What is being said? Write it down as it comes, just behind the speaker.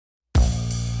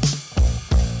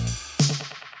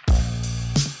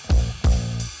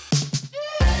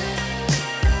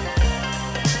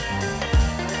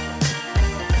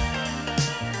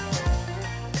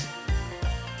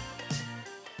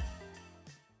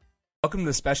Welcome to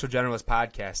the Special Generalist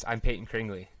Podcast. I'm Peyton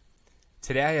Kringley.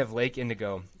 Today I have Lake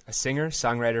Indigo, a singer,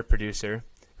 songwriter, producer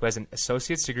who has an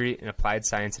associate's degree in applied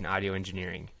science and audio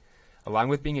engineering. Along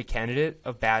with being a candidate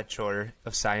of Bachelor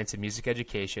of Science in Music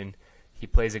Education, he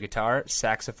plays a guitar,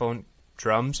 saxophone,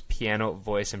 drums, piano,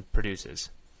 voice, and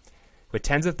produces. With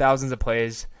tens of thousands of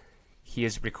plays, he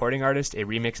is a recording artist, a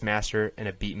remix master, and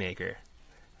a beat maker.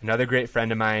 Another great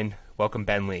friend of mine, welcome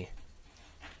Ben Lee.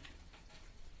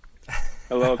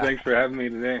 Hello, thanks for having me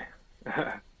today.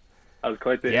 That was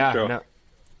quite the intro. No.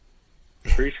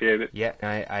 Appreciate it. Yeah,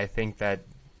 I think that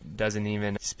doesn't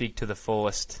even speak to the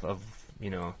fullest of,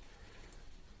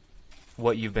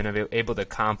 what you've been able to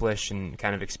accomplish and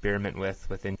kind of experiment with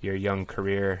within your young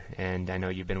career. And I know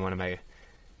you've been one of my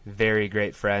very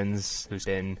great friends who's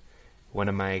been one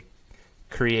of my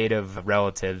creative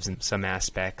relatives in some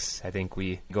aspects. I think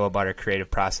we go about our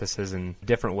creative processes in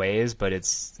different ways, but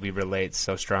we relate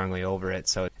so strongly over it.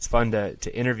 So it's fun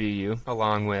to interview you,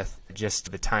 along with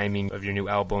just the timing of your new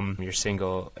album, your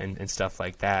single, and stuff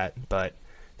like that. But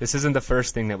this isn't the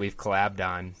first thing that we've collabed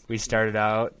on. We started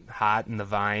out hot in the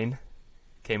Vine,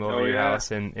 came over to your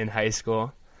house in high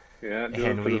school,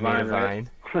 and we made a Vine.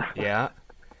 Right? Yeah.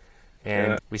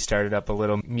 And we started up a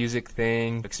little music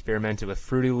thing, experimented with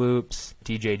Fruity Loops,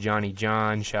 DJ Johnny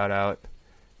John, shout out,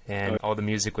 and all the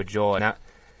music with Joel. And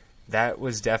that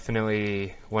was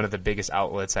definitely one of the biggest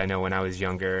outlets I know when I was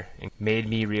younger, and made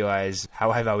me realize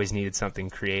how I've always needed something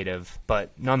creative.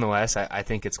 But nonetheless, I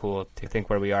think it's cool to think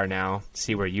where we are now,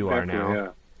 see where you are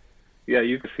now. Yeah,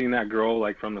 you've seen that grow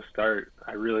like from the start.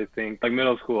 I really think, like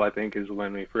middle school, I think, is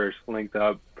when we first linked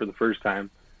up for the first time.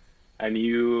 And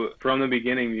you, from the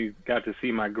beginning, you got to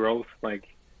see my growth, like,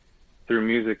 through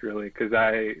music, really. Because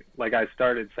I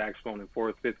started saxophone in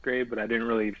 4th, 5th grade, but I didn't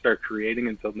really start creating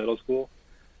until middle school.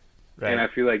 Right. And I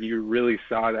feel like you really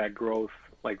saw that growth,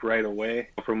 like, right away.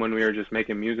 From when we were just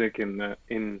making music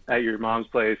at your mom's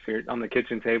place, on the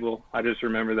kitchen table. I just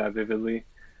remember that vividly.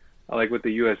 Like, with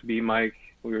the USB mic,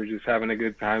 we were just having a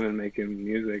good time and making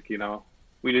music,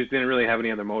 We just didn't really have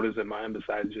any other motives in mind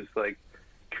besides just, like,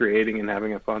 creating and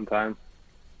having a fun time.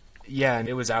 Yeah, and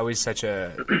it was always such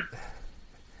a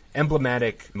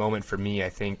emblematic moment for me. I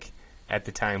think at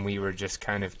the time we were just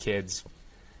kind of kids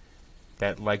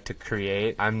that like to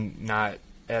create. I'm not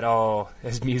at all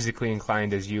as musically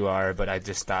inclined as you are, but I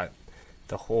just thought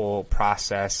the whole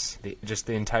process, the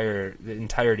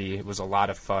entirety was a lot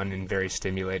of fun and very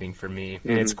stimulating for me.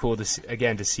 And it's cool to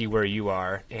see where you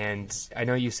are. And I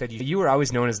know you said you were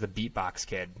always known as the beatbox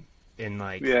kid in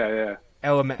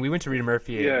we went to Rita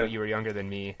Murphy, but you were younger than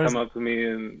me. Come up to me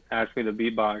and ask me to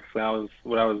beatbox. That was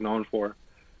what I was known for.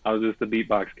 I was just a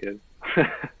beatbox kid.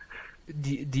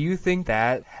 Do you think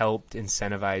that helped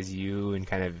incentivize you and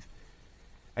kind of?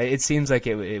 It seems like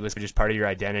it was just part of your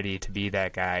identity to be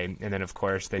that guy, and then of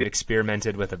course they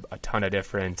experimented with a ton of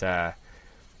different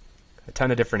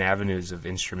avenues of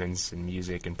instruments and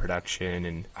music and production.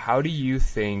 And how do you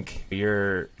think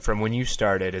from when you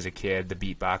started as a kid, the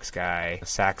beatbox guy,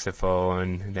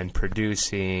 saxophone, and then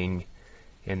producing,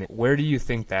 and where do you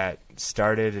think that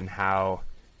started, and how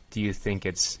do you think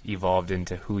it's evolved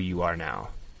into who you are now?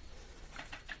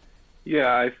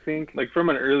 Yeah, I think like from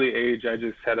an early age, I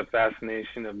just had a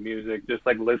fascination of music, just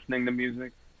like listening to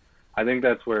music. I think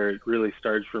that's where it really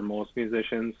starts for most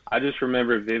musicians. I just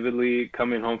remember vividly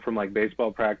coming home from like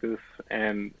baseball practice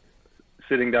and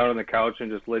sitting down on the couch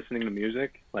and just listening to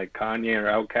music, like Kanye or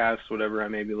Outkast, whatever I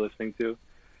may be listening to.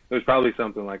 It was probably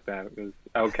something like that, because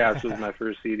Outkast was my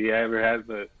first CD I ever had,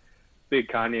 but big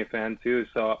Kanye fan too.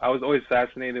 So I was always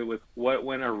fascinated with what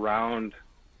went around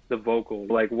the vocal,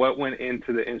 like what went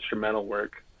into the instrumental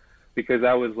work, because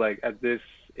I was like, at this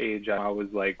age, I was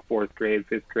like 4th grade,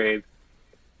 5th grade.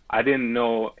 I didn't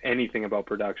know anything about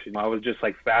production. I was just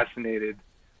like fascinated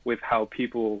with how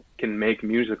people can make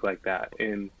music like that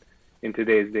in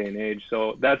today's day and age.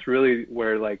 So that's really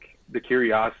where like the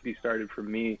curiosity started for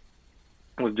me,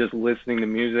 was just listening to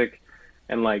music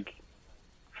and like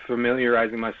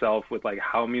familiarizing myself with like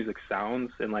how music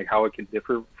sounds and like how it can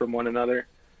differ from one another.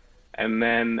 And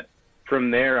then from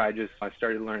there, I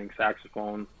started learning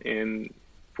saxophone in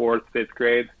 4th, 5th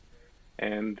grade.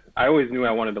 And I always knew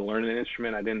I wanted to learn an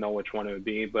instrument. I didn't know which one it would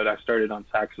be, but I started on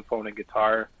saxophone and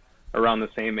guitar around the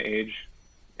same age.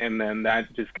 And then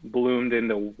that just bloomed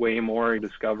into way more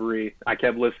discovery. I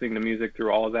kept listening to music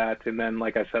through all of that. And then,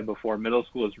 like I said before, middle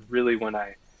school is really when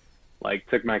I like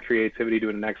took my creativity to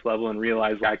the next level and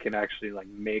realized I can actually like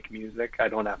make music. I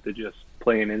don't have to just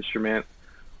play an instrument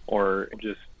or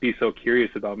just be so curious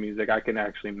about music. I can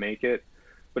actually make it.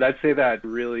 But I'd say that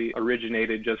really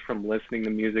originated just from listening to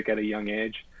music at a young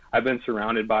age. I've been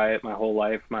surrounded by it my whole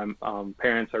life. My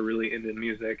parents are really into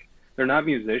music. They're not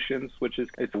musicians, which is,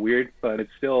 it's weird, but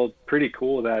it's still pretty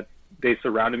cool that they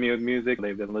surrounded me with music.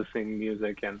 They've been listening to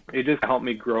music, and it just helped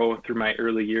me grow through my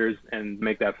early years and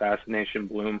make that fascination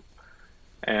bloom.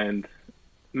 And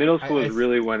middle school is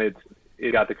really when it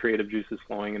got the creative juices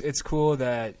flowing. It's cool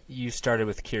that you started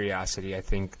with curiosity. I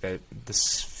think that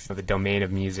the domain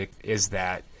of music is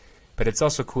that, but it's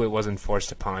also cool it wasn't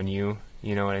forced upon you.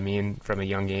 You know what I mean? From a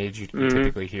young age, you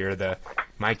typically hear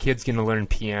my kid's going to learn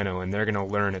piano, and they're going to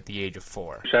learn at the age of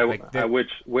 4. I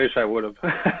wish I would have.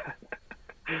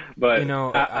 But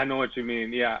I know what you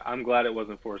mean. Yeah, I'm glad it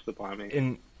wasn't forced upon me.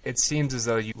 And it seems as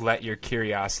though you let your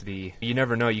curiosity, you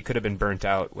never know, you could have been burnt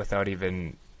out without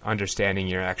even understanding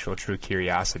your actual true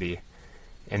curiosity.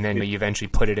 And then you eventually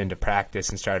put it into practice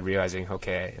and started realizing,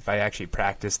 okay, if I actually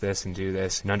practice this and do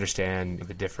this and understand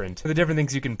the different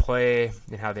things you can play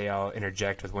and how they all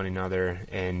interject with one another,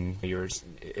 and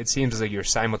it seems as though you're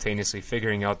simultaneously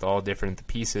figuring out all different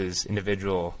pieces,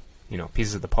 individual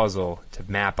pieces of the puzzle to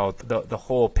map out the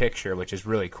whole picture, which is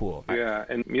really cool. Yeah,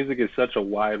 and music is such a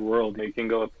wide world. You can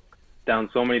go down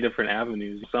so many different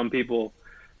avenues. Some people,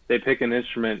 they pick an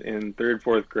instrument in 3rd,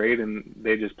 4th grade, and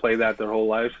they just play that their whole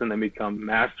lives, and they become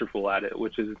masterful at it,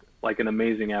 which is like an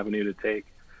amazing avenue to take.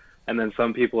 And then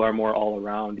some people are more all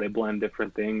around. They blend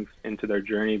different things into their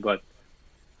journey. But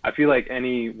I feel like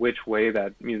any which way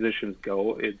that musicians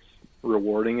go, it's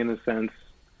rewarding in a sense,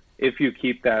 if you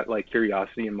keep that like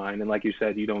curiosity in mind, and like you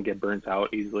said, you don't get burnt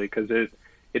out easily, because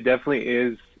it definitely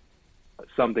is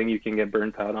something you can get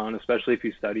burnt out on, especially if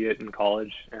you study it in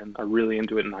college and are really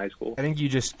into it in high school. I think you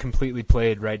just completely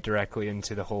played right directly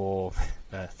into the whole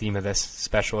theme of this,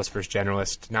 specialist versus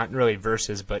generalist, not really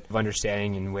versus, but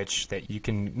understanding in which that you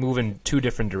can move in 2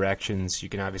 different directions. You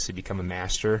can obviously become a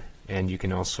master, and you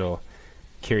can also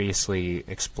curiously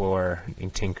explore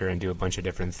and tinker and do a bunch of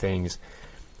different things.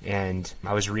 And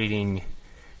I was reading,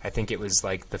 I think it was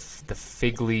like the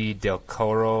Figli del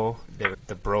Coro,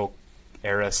 the Baroque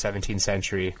era, 17th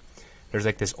century. There's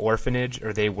like this orphanage,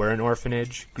 or they were an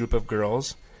orphanage group of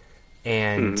girls,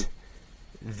 and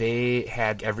they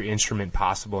had every instrument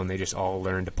possible, and they just all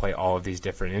learned to play all of these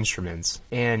different instruments.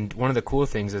 And one of the cool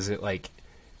things is that like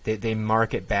they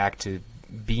mark it back to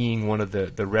being one of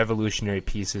the revolutionary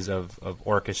pieces of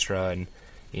orchestra and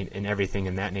everything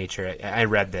in that nature. I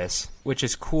read this, which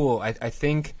is cool. I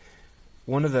think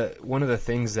one of the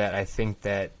things that I think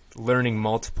that learning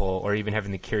multiple, or even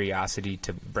having the curiosity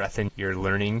to breadth in your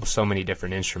learning so many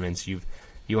different instruments,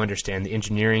 you understand the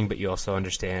engineering, but you also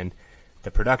understand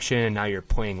the production, and now you're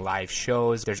playing live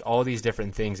shows. There's all these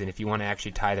different things, and if you want to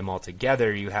actually tie them all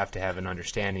together, you have to have an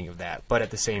understanding of that. But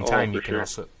at the same time, you can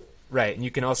also... Right, and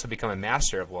you can also become a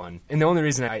master of one. And the only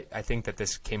reason I think that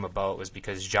this came about was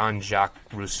because Jean-Jacques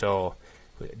Rousseau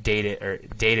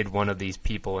dated one of these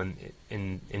people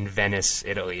in Venice,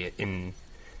 Italy,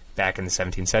 back in the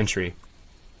 17th century.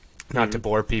 Not to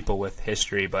bore people with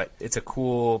history, but it's a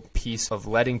cool piece of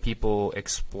letting people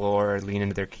explore, lean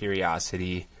into their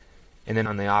curiosity. And then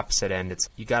on the opposite end, it's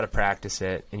you got to practice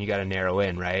it, and you got to narrow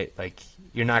in, right? Like,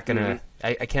 you're not going to...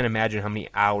 I can't imagine how many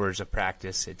hours of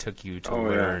practice it took you to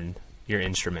learn your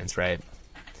instruments, right?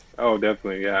 Oh,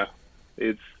 definitely, yeah.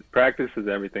 Practice is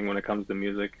everything when it comes to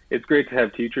music. It's great to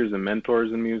have teachers and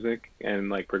mentors in music and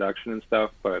like production and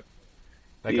stuff, but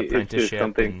like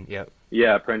apprenticeship.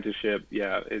 Yeah, apprenticeship.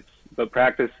 Yeah, but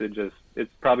practice.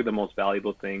 It's probably the most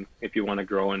valuable thing if you want to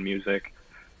grow in music.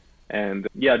 And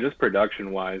yeah, just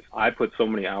production wise, I put so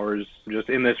many hours just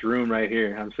in this room right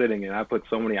here. I'm sitting in. I put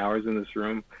so many hours in this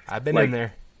room. I've been in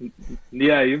there.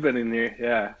 Yeah, you've been in there.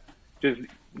 Yeah, just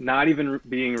not even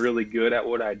being really good at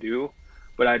what I do,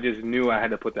 but I just knew I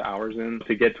had to put the hours in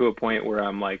to get to a point where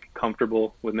I'm like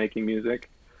comfortable with making music.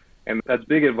 And that's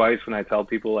big advice when I tell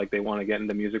people like they want to get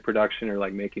into music production or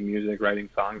like making music, writing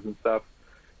songs and stuff,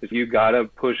 is you gotta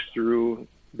push through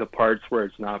the parts where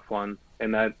it's not fun.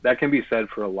 And that can be said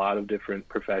for a lot of different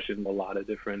professions, a lot of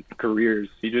different careers.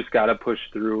 You just got to push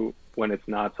through when it's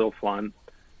not so fun,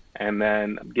 and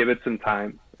then give it some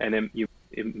time, and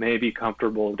it may be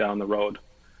comfortable down the road.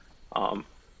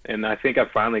 And I think I've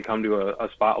finally come to a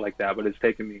spot like that, but it's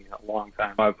taken me a long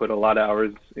time. I put a lot of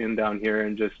hours in down here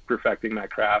and just perfecting my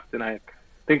craft, and I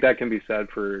think that can be said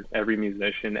for every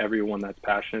musician, everyone that's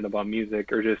passionate about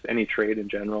music or just any trade in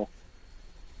general.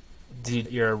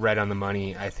 Dude, you're right on the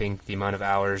money. I think the amount of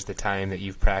hours, the time that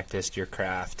you've practiced your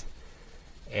craft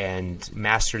and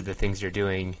mastered the things you're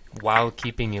doing while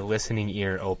keeping your listening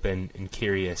ear open and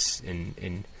curious,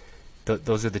 and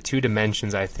those are the 2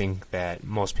 dimensions I think that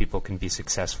most people can be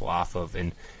successful off of.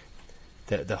 And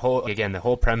the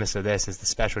whole premise of this is the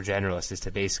special generalist is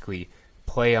to basically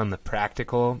play on the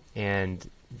practical and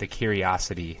the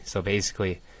curiosity. So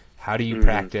basically, how do you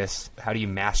practice? How do you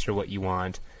master what you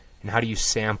want? And how do you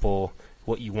sample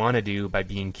what you want to do by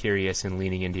being curious and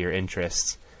leaning into your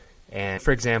interests? And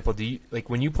for example, do you, like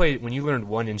when you learned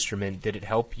one instrument, did it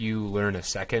help you learn a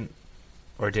second,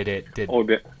 or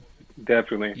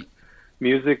definitely.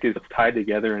 Music is tied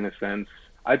together in a sense.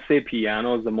 I'd say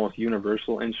piano is the most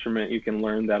universal instrument you can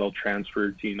learn that'll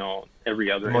transfer to,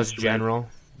 every other the most instrument. general,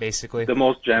 basically. The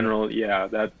most general, yeah.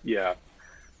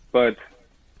 But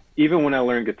even when I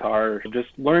learned guitar, just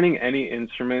learning any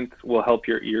instrument will help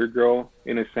your ear grow,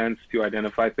 in a sense, to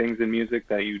identify things in music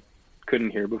that you couldn't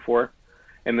hear before.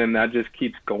 And then that just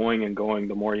keeps going and going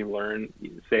the more you learn.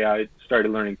 Say I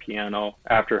started learning piano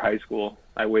after high school.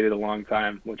 I waited a long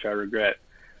time, which I regret.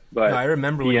 But no, I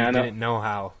remember piano, when you didn't know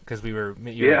how, because I don't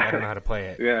know how to play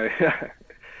it. Yeah.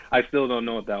 I still don't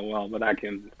know it that well, but I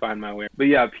can find my way. But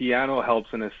yeah, piano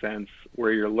helps in a sense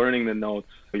where you're learning the notes.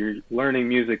 You're learning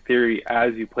music theory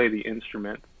as you play the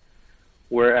instrument,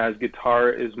 whereas guitar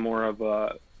is more of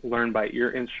a learn by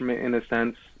ear instrument in a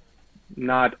sense.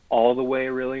 Not all the way,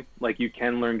 really. Like, you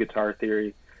can learn guitar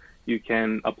theory. You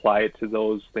can apply it to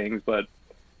those things, but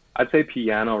I'd say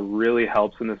piano really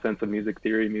helps in the sense of music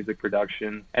theory, music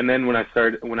production. And then when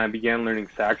I began learning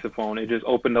saxophone, it just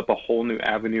opened up a whole new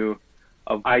avenue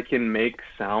of I can make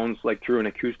sounds like through an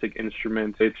acoustic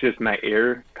instrument. It's just my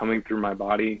air coming through my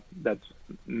body that's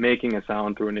making a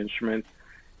sound through an instrument.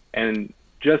 And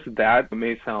just that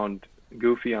may sound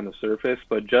goofy on the surface,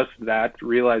 but just that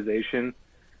realization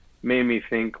made me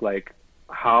think like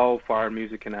how far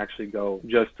music can actually go,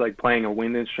 just like playing a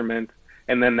wind instrument.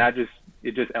 And then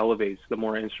it just elevates. The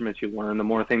more instruments you learn, the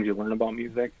more things you learn about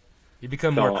music. You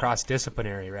become more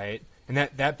cross-disciplinary, right? And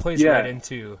that plays right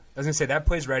into, I was going to say, that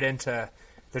plays right into,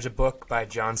 there's a book by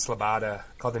John Slabata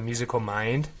called The Musical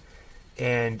Mind.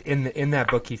 And in that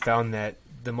book, he found that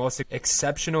the most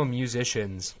exceptional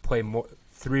musicians play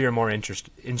three or more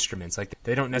instruments. Like,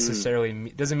 they don't necessarily,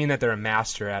 doesn't mean that they're a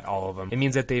master at all of them. It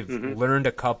means that they've learned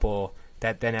a couple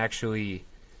that then actually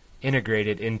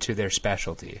integrated into their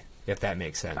specialty, if that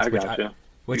makes sense. I gotcha.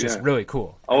 Which is really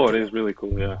cool. Oh, it is really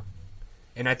cool, yeah.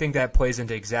 And I think that plays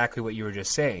into exactly what you were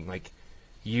just saying. Like,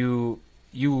 you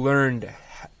learned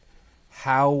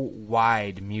how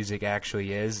wide music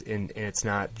actually is, and it's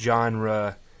not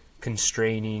genre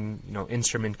constraining,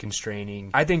 instrument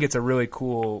constraining. I think it's a really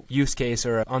cool use case,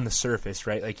 or on the surface,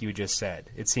 right? Like you just said,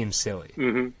 it seems silly.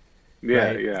 Yeah,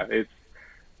 right? yeah.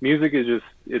 Music is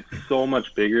it's so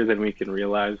much bigger than we can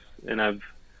realize, and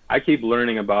I keep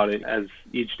learning about it as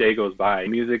each day goes by.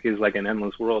 Music is like an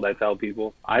endless world, I tell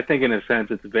people. I think in a sense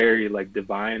it's very like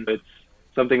divine. It's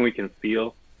something we can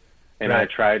feel, and right. I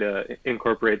try to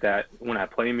incorporate that when I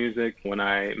play music, when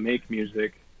I make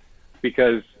music,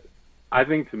 because I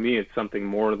think to me it's something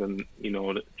more than,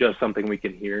 just something we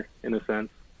can hear, in a sense.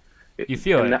 You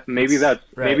feel it. Maybe that's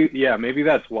right. maybe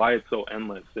that's why it's so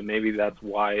endless, and maybe that's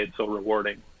why it's so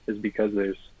rewarding, is because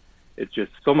it's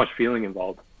just so much feeling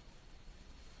involved.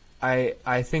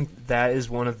 I think that is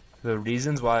one of the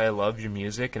reasons why I love your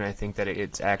music, and I think that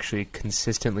it's actually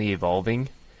consistently evolving,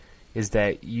 is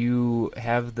that you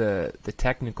have the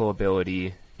technical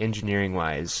ability,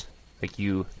 engineering-wise, like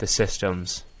the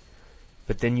systems,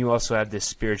 but then you also have this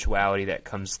spirituality that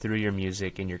comes through your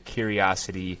music and your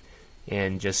curiosity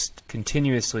and just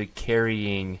continuously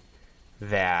carrying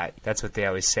that. That's what they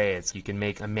always say. It's you can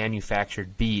make a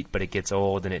manufactured beat, but it gets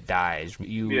old and it dies.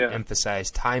 You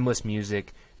emphasize timeless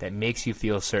music that makes you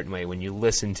feel a certain way when you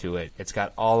listen to it. It's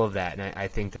got all of that, and I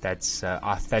think that's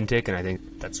authentic, and I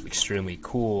think that's extremely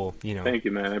cool. Thank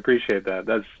you, man. I appreciate that.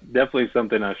 That's definitely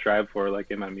something I strive for,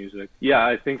 like in my music. Yeah,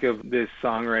 I think of this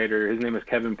songwriter. His name is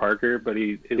Kevin Parker, but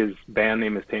his band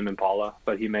name is Tame Impala,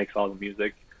 but he makes all the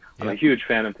music. I'm a huge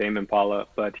fan of Tame Impala,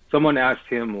 but someone asked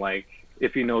him, like,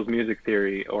 if he knows music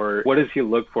theory, or what does he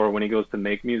look for when he goes to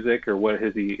make music, or what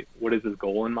is his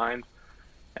goal in mind?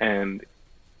 And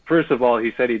first of all,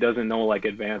 he said he doesn't know like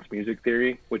advanced music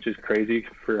theory, which is crazy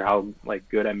for how like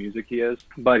good at music he is.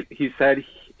 But he said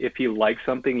if he likes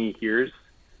something he hears,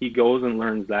 he goes and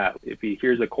learns that. If he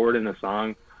hears a chord in a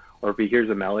song, or if he hears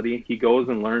a melody, he goes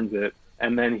and learns it,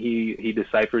 and then he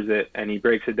deciphers it, and he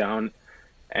breaks it down,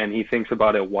 and he thinks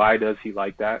about it. Why does he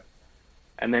like that?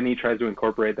 And then he tries to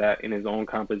incorporate that in his own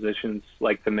compositions,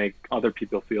 like to make other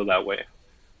people feel that way.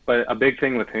 But a big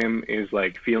thing with him is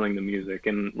like feeling the music.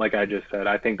 And like I just said,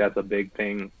 I think that's a big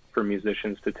thing for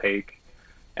musicians to take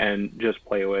and just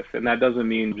play with. And that doesn't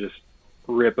mean just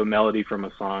rip a melody from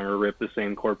a song or rip the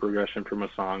same chord progression from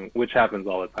a song, which happens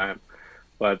all the time.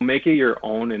 But make it your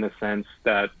own in a sense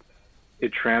that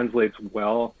it translates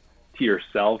well to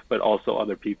yourself, but also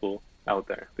other people. out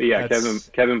there. But yeah,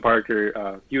 Kevin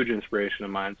Parker, huge inspiration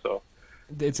of mine. So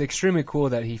it's extremely cool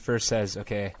that he first says,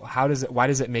 okay, why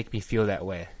does it make me feel that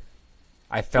way?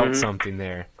 I felt something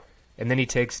there. And then he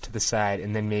takes it to the side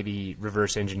and then maybe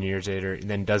reverse engineers it, or and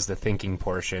then does the thinking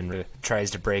portion, or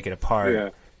tries to break it apart. Yeah.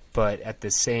 But at the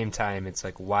same time, it's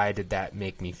like, why did that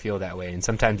make me feel that way? And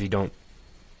sometimes you don't,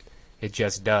 it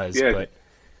just does. Yeah, but,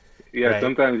 right?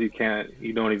 Sometimes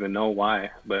you don't even know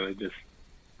why, but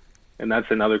and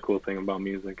that's another cool thing about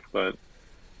music. But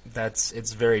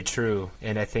it's very true.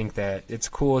 And I think that it's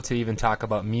cool to even talk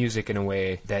about music in a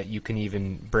way that you can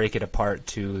even break it apart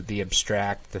to the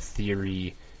abstract, the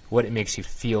theory, what it makes you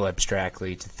feel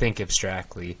abstractly, to think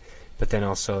abstractly, but then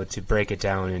also to break it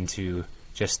down into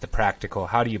just the practical.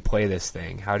 How do you play this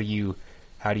thing? How do you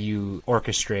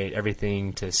orchestrate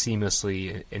everything to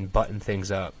seamlessly and button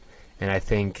things up? And I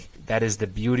think that is the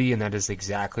beauty, and that is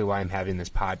exactly why I'm having this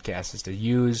podcast, is to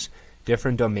use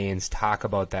different domains, talk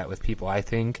about that with people I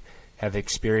think have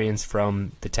experience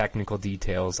from the technical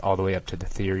details all the way up to the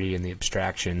theory and the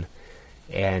abstraction.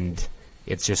 And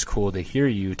it's just cool to hear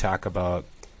you talk about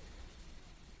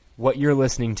what you're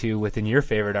listening to within your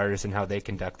favorite artists and how they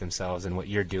conduct themselves and what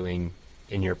you're doing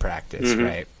in your practice,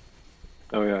 right?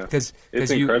 Oh yeah, because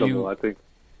it's incredible. I think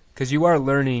because you are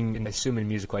learning, and I assume in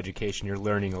musical education, you're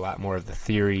learning a lot more of the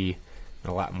theory,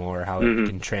 and a lot more how it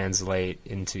can translate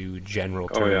into general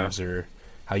terms, or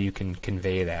how you can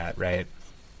convey that, right?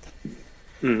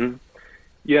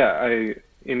 Yeah,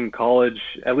 in college,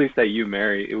 at least at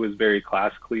UMary, it was very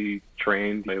classically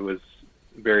trained. It was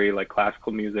very like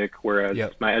classical music, whereas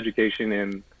my education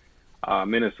in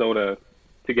Minnesota,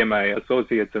 to get my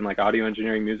associates in like audio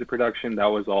engineering, music production, that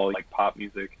was all like pop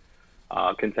music,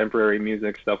 contemporary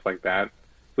music, stuff like that.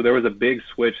 So there was a big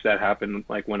switch that happened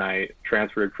like when I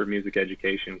transferred for music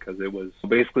education, because it was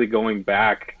basically going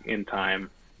back in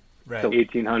time to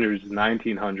 1800s,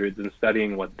 1900s, and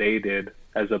studying what they did,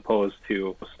 as opposed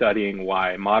to studying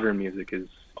why modern music is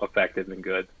effective and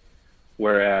good.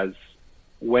 Whereas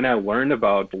when I learned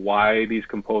about why these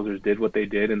composers did what they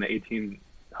did in the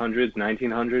 1800s,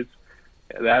 1900s,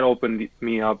 that opened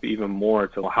me up even more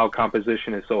to how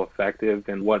composition is so effective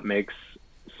and what makes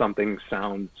something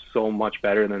sound so much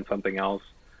better than something else.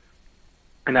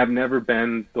 And I've never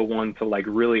been the one to like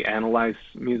really analyze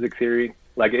music theory.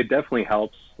 Like, it definitely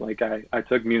helps. Like, I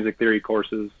took music theory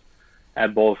courses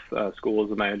at both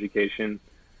schools of my education,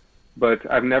 but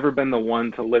I've never been the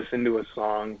one to listen to a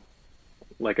song,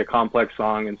 like a complex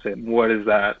song, and say, what is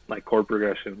that, like, chord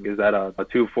progression? Is that a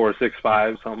 2, 4, 6,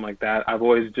 5, something like that? I've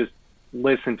always just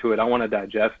listened to it. I want to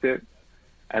digest it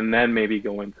and then maybe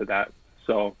go into that.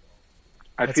 So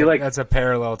I feel like that's a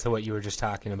parallel to what you were just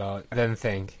talking about. Then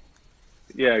think.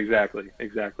 Yeah, exactly.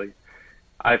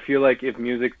 I feel like if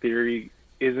music theory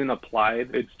isn't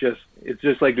applied, it's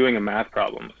just like doing a math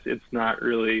problem. It's not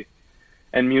really,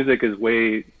 and music is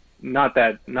not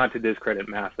to discredit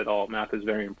math at all. Math is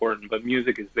very important, but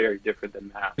music is very different than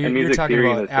math. And you're music talking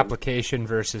theory about application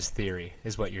versus theory,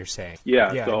 is what you're saying.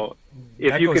 Yeah. So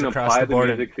if you can apply the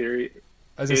music theory,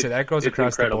 I was gonna say that goes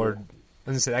across the incredible. board. I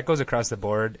was gonna say that goes across the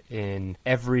board in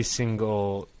every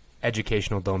single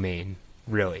educational domain.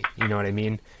 Really, you know what I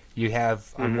mean? You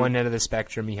have on one end of the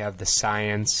spectrum, you have the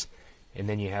science, and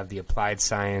then you have the applied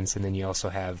science, and then you also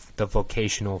have the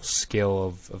vocational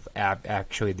skill of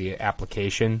actually the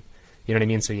application. You know what I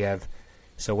mean? So you have,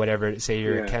 whatever, say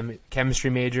you're a chemistry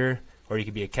major, or you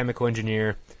could be a chemical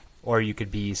engineer, or you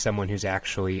could be someone who's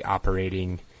actually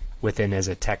operating within as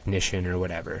a technician or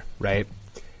whatever, right?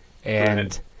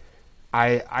 And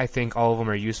I think all of them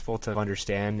are useful to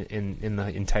understand in the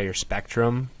entire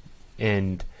spectrum,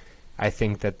 and I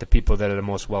think that the people that are the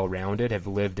most well-rounded have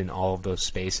lived in all of those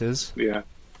spaces. Yeah.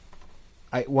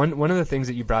 One of the things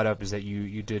that you brought up is that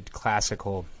you did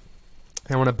classical.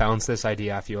 I want to bounce this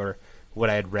idea off what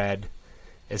I had read,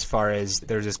 as far as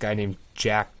there's this guy named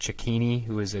Jack Cicchini,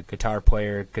 who is a guitar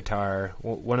player.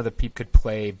 One of the people could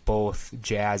play both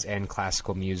jazz and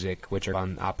classical music, which are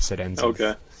on opposite ends of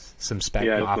some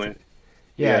spectrum.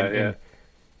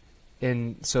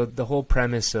 And so the whole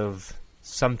premise of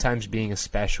sometimes being a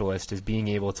specialist is being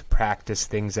able to practice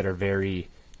things that are very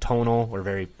tonal or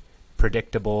very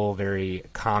predictable, very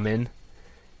common,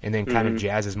 and then kind of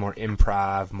jazz is more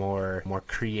improv, more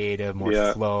creative,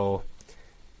 more flow.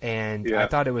 And I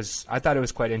thought it was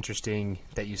quite interesting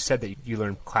that you said that you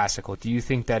learned classical. Do you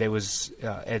think that it was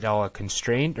at all a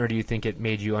constraint, or do you think it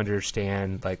made you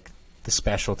understand like the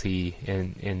specialty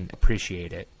and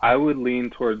appreciate it? I would lean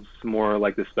towards more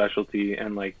like the specialty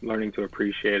and like learning to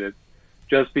appreciate it,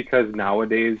 just because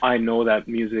nowadays I know that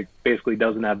music basically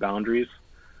doesn't have boundaries.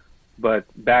 But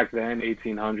back then,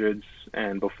 1800s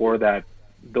and before that,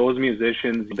 those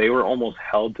musicians, they were almost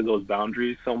held to those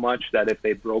boundaries so much that if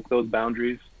they broke those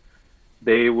boundaries,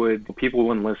 people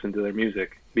wouldn't listen to their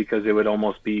music because it would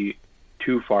almost be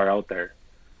too far out there.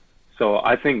 So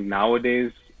I think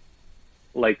nowadays,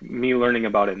 like me learning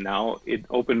about it now, it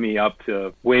opened me up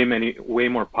to way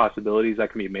more possibilities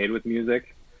that can be made with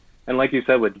music. And like you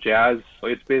said, with jazz,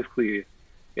 it's basically,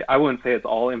 I wouldn't say it's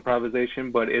all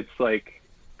improvisation, but it's like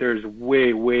there's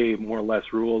way more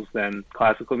less rules than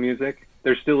classical music.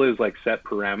 There still is like set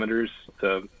parameters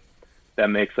that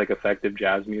makes like effective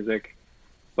jazz music,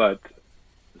 but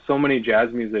so many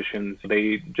jazz musicians,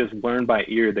 they just learn by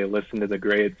ear. They listen to the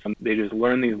greats. They just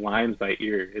learn these lines by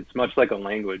ear. It's much like a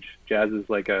language. Jazz is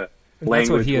like a language. That's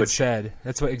what he had said.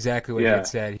 That's exactly what he had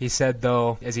said. He said,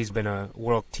 though, as he's been a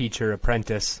world teacher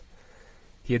apprentice,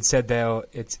 he had said, though,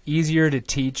 it's easier to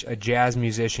teach a jazz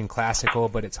musician classical,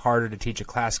 but it's harder to teach a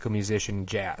classical musician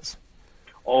jazz.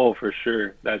 Oh, for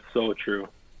sure. That's so true.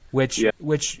 Which,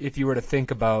 if you were to think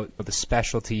about the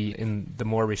specialty in the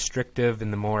more restrictive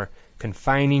and the more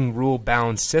confining,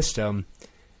 rule-bound system,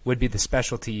 would be the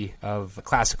specialty of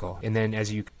classical. And then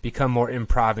as you become more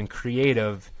improv and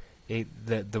creative,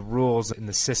 the rules and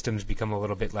the systems become a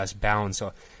little bit less bound.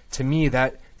 So to me,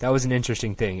 that was an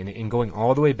interesting thing. And going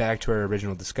all the way back to our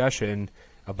original discussion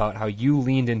about how you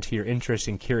leaned into your interest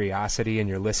and curiosity and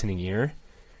your listening ear,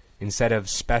 instead of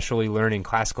specially learning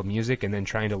classical music and then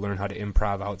trying to learn how to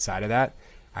improv outside of that,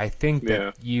 I think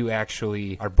that you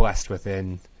actually are blessed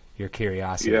within your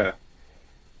curiosity. Yeah,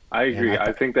 I agree.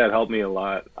 I think that helped me a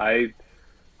lot. I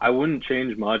wouldn't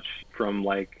change much from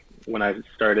like when I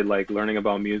started like learning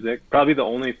about music. Probably the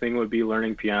only thing would be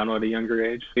learning piano at a younger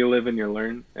age. You live and you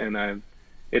learn, and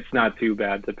it's not too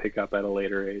bad to pick up at a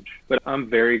later age. But I'm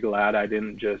very glad I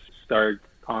didn't just start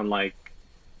on like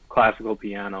classical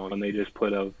piano and they just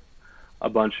put a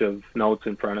bunch of notes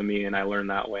in front of me and I learned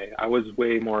that way. I was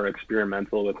way more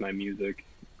experimental with my music,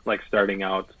 like starting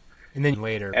out. And then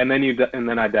later. And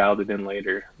then I dialed it in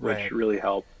later, which really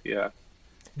helped. Yeah.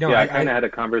 No, I kind of had a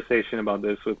conversation about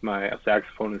this with my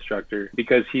saxophone instructor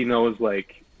because he knows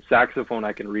like saxophone,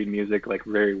 I can read music like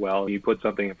very well. You put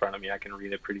something in front of me, I can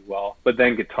read it pretty well. But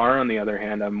then guitar, on the other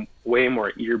hand, I'm way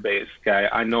more ear-based guy.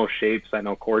 I know shapes, I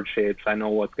know chord shapes, I know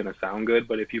what's going to sound good.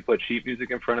 But if you put sheet music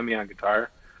in front of me on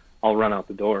guitar, I'll run out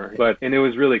the door. And it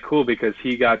was really cool because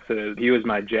he was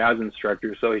my jazz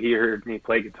instructor, so he heard me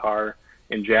play guitar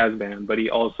in jazz band, but he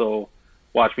also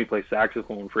watched me play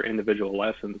saxophone for individual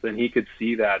lessons, and he could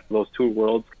see that those two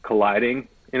worlds colliding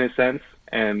in a sense.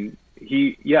 And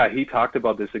he talked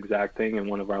about this exact thing in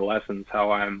one of our lessons,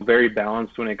 how I'm very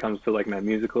balanced when it comes to like my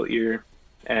musical ear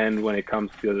and when it comes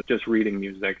to just reading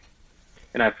music.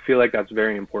 And I feel like that's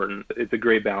very important. It's a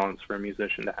great balance for a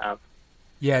musician to have.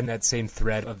 Yeah, in that same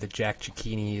thread of the Jack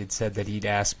Cicchini, he had said that he'd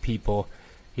ask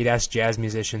jazz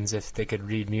musicians if they could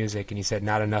read music, and he said,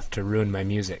 not enough to ruin my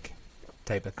music,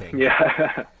 type of thing.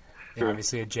 Yeah. And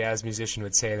obviously a jazz musician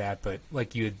would say that, but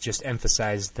like you had just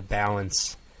emphasized the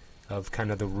balance of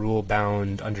kind of the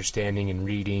rule-bound understanding and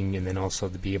reading, and then also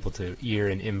to be able to ear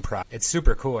and improv. It's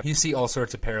super cool. You see all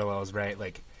sorts of parallels, right?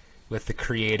 Like with the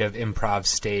creative improv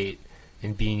state,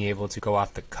 and being able to go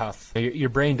off the cuff. Your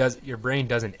brain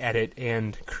doesn't edit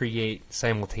and create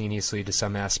simultaneously to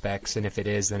some aspects, and if it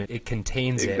is, then it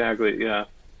contains it. Exactly, yeah.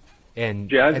 And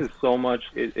jazz is so much.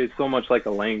 It's so much like a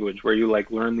language where you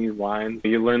like learn these lines.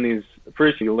 You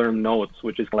learn notes,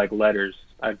 which is like letters.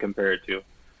 I'd compare it to,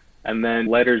 and then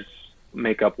letters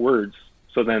make up words.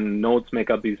 So then notes make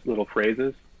up these little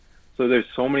phrases. So there's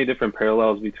so many different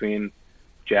parallels between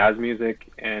jazz music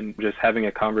and just having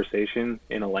a conversation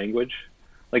in a language.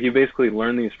 Like you basically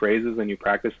learn these phrases and you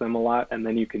practice them a lot, and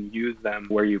then you can use them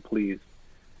where you please.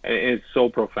 And it's so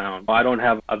profound. I don't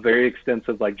have a very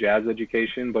extensive like jazz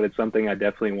education, but it's something I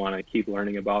definitely want to keep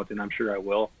learning about, and I'm sure I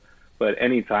will. But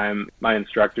anytime my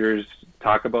instructors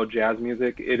talk about jazz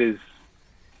music,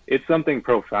 it's something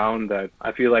profound that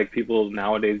I feel like people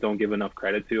nowadays don't give enough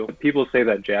credit to. People say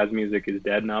that jazz music is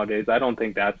dead nowadays. I don't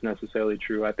think that's necessarily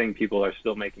true. I think people are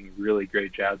still making really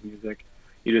great jazz music.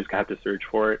 You just have to search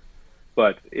for it.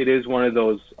 But it is one of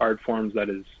those art forms that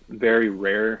is very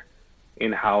rare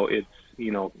in how it's,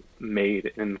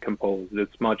 made and composed.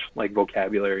 It's much like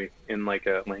vocabulary in like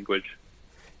a language.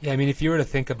 Yeah, I mean, if you were to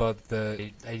think about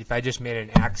if I just made an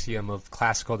axiom of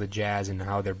classical to jazz and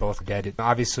how they're both dead,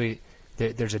 obviously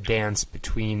there's a dance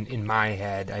between, in my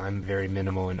head, I'm very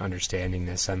minimal in understanding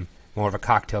this. I'm more of a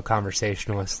cocktail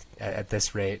conversationalist at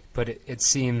this rate. But it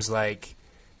seems like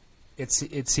it's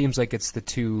the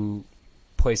two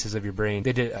places of your brain.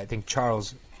 They did, I think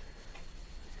Charles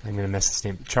I'm going to mess this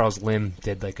name. Charles Lim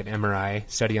did like an MRI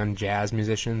study on jazz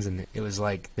musicians, and it was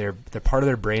like the part of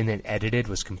their brain that edited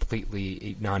was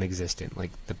completely non-existent.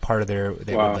 Like the part of that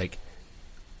would like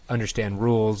understand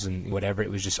rules and whatever.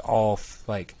 It was just all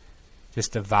like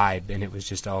just a vibe, and it was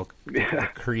just all a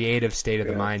creative state of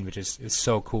the mind, which is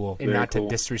so cool. And not to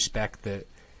disrespect the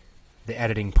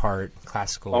editing part,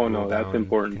 classical. Oh no, that's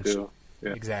important too.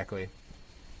 Yeah. Exactly.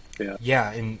 Yeah.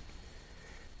 Yeah, and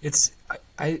it's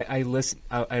I listen,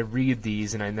 I read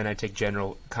these, and then I take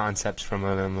general concepts from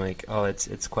them. I'm like, oh,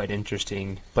 it's quite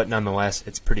interesting, but nonetheless,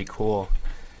 it's pretty cool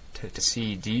to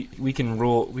see. We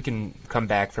can come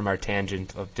back from our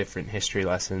tangent of different history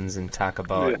lessons and talk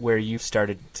about where you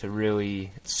started to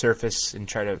really surface and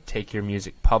try to take your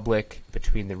music public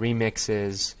between the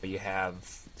remixes. You have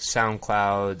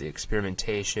SoundCloud, the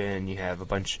experimentation. You have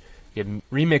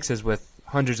remixes with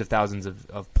hundreds of thousands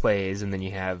of plays, and then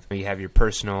you have your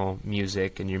personal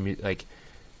music and your like.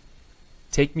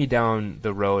 Take me down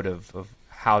the road of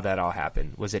how that all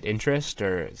happened. Was it interest,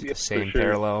 or is it the same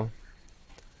parallel?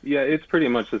 Yeah, it's pretty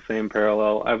much the same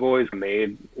parallel. I've always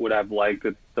made what I've liked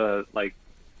at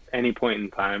any point in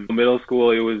time. In middle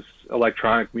school, it was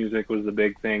electronic music was the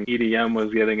big thing. EDM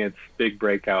was getting its big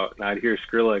breakout, and I'd hear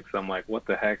Skrillex. I'm like, what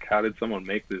the heck? How did someone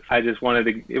make this? I just wanted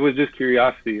to. It was just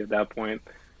curiosity at that point.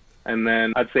 And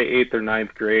then I'd say 8th or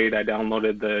 9th grade, I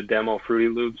downloaded the demo Fruity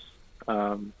Loops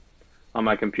on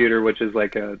my computer, which is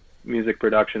like a music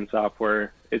production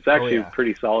software. It's actually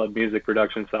pretty solid music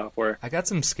production software. I got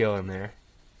some skill in there.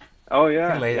 Oh,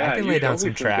 yeah. I can lay down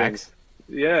some tracks.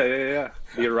 Yeah.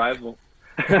 The Arrival.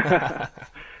 But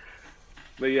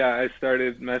yeah, I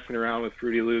started messing around with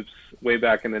Fruity Loops way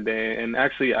back in the day. And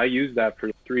actually, I used that for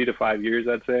 3 to 5 years,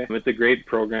 I'd say. It's a great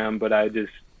program, but I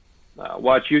just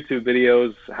watch YouTube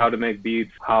videos, how to make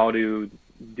beats, how to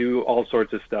do all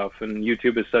sorts of stuff. And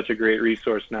YouTube is such a great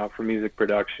resource now for music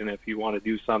production. If you want to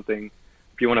do something,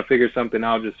 if you want to figure something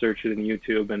out, just search it in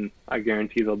YouTube, and I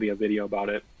guarantee there'll be a video about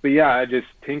it. But yeah, I just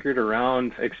tinkered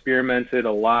around, experimented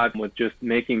a lot with just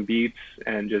making beats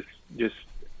and just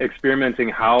experimenting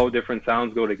how different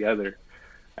sounds go together.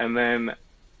 And then,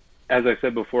 as I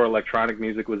said before, electronic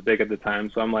music was big at the time,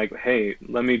 so I'm like, hey,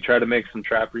 let me try to make some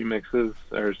trap remixes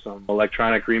or some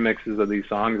electronic remixes of these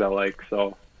songs I like.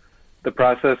 So the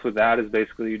process with that is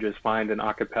basically you just find an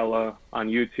acapella on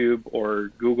YouTube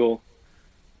or Google,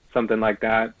 something like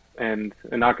that, and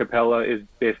an acapella is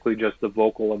basically just the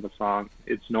vocal of a song.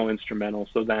 It's no instrumental.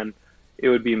 So then it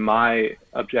would be my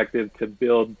objective to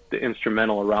build the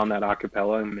instrumental around that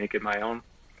acapella and make it my own.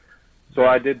 So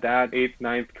I did that 8th,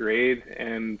 9th grade,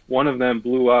 and one of them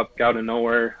blew up out of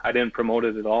nowhere. I didn't promote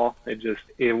it at all.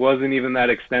 It wasn't even that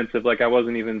extensive. Like, I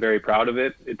wasn't even very proud of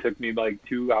it. It took me like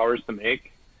 2 hours to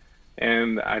make,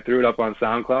 and I threw it up on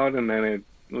SoundCloud, and then it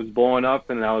was blowing up,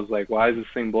 and I was like, why is this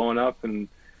thing blowing up? And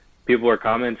people were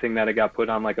commenting that it got put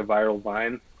on like a viral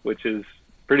Vine, which is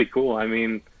pretty cool. I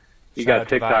mean, you got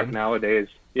TikTok nowadays.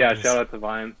 Yeah, shout out to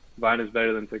Vine. Vine is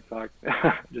better than TikTok.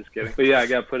 Just kidding. But yeah, I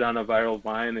got put on a viral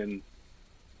Vine and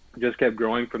just kept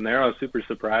growing from there. I was super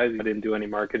surprised. I didn't do any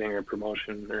marketing or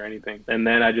promotion or anything. And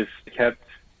then I just kept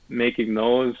making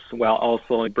those while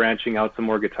also branching out some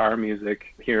more guitar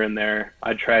music here and there.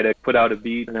 I'd try to put out a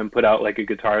beat and then put out like a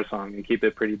guitar song and keep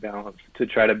it pretty balanced to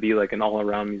try to be like an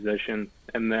all-around musician.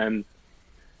 And then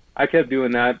I kept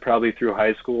doing that probably through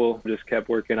high school, just kept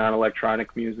working on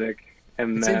electronic music.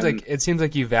 And it seems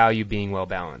like you value being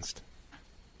well-balanced.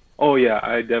 Oh, yeah,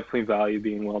 I definitely value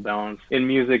being well-balanced. In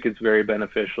music, it's very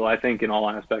beneficial. I think in all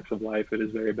aspects of life, it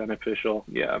is very beneficial.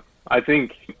 Yeah, I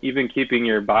think even keeping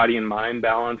your body and mind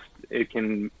balanced, it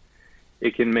can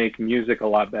make music a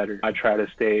lot better. I try to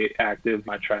stay active.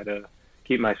 I try to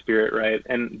keep my spirit right,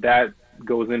 and that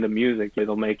goes into music.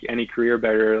 It'll make any career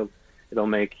better. It'll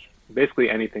make basically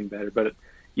anything better. But,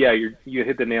 yeah, you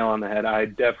hit the nail on the head. I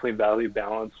definitely value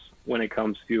balance when it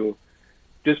comes to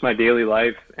just my daily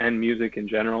life and music in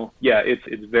general. Yeah,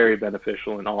 it's very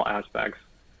beneficial in all aspects.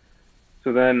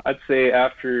 So then I'd say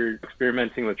after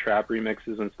experimenting with trap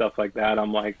remixes and stuff like that,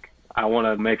 I'm like, I want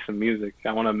to make some music.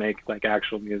 I want to make like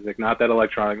actual music. Not that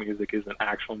electronic music isn't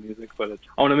actual music, but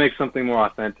I want to make something more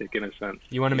authentic in a sense.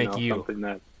 You want to make you. Something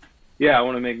that, yeah, I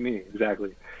want to make me,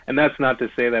 exactly. And that's not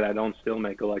to say that I don't still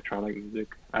make electronic music.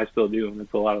 I still do, and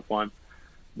it's a lot of fun.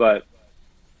 But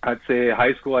I'd say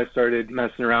high school, I started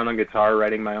messing around on guitar,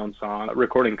 writing my own songs,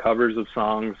 recording covers of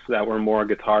songs that were more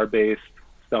guitar-based,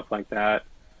 stuff like that,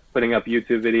 putting up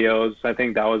YouTube videos. I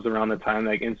think that was around the time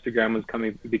like Instagram was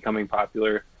becoming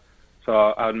popular. So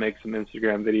I would make some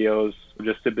Instagram videos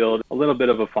just to build a little bit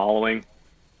of a following.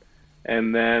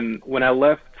 And then when I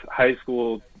left high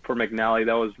school for McNally,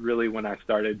 that was really when I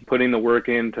started putting the work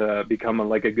in to become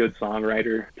like a good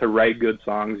songwriter, to write good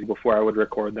songs before I would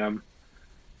record them.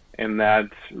 And that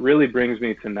really brings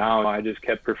me to now. I just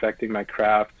kept perfecting my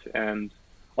craft, and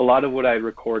a lot of what I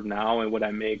record now and what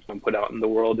I make and put out in the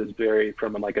world is very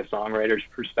from like a songwriter's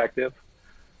perspective.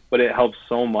 But it helps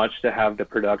so much to have the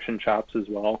production chops as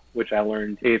well, which I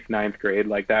learned 8th, 9th grade.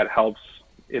 Like that helps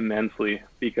immensely,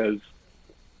 because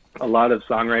a lot of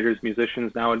songwriters,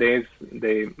 musicians nowadays,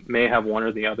 they may have one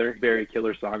or the other, very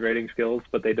killer songwriting skills,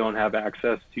 but they don't have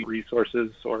access to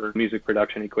resources or music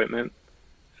production equipment.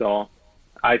 So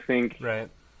I think, right.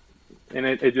 And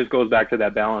it just goes back to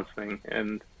that balance thing.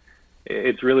 And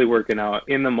it's really working out.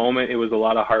 In the moment, it was a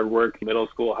lot of hard work, middle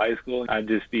school, high school. I'd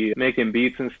just be making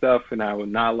beats and stuff, and I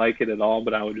would not like it at all,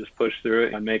 but I would just push through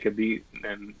it. I'd make a beat,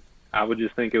 and I would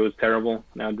just think it was terrible,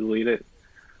 and I'd delete it.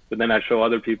 But then I'd show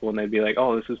other people, and they'd be like,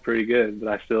 oh, this is pretty good, but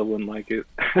I still wouldn't like it.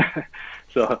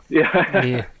 So,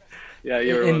 yeah. Yeah,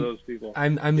 you're one of those people.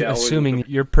 I'm assuming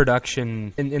your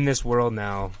production, in this world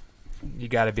now, you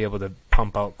got to be able to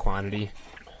pump out quantity.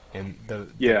 And the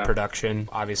production,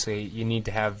 obviously, you need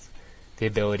to have the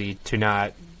ability to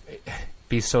not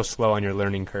be so slow on your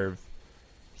learning curve.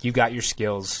 You got your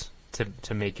skills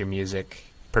to make your music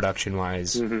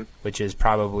production-wise, which is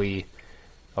probably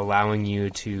allowing you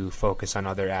to focus on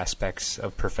other aspects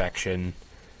of perfection,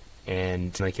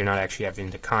 and like you're not actually having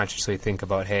to consciously think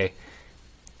about, hey,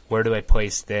 where do I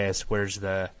place this? Where's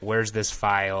this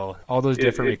file? All those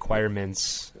different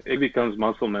requirements. It becomes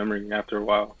muscle memory after a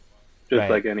while, just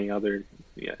like any other.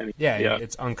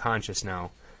 It's unconscious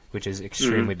now, which is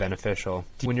extremely beneficial.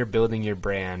 When you're building your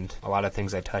brand, a lot of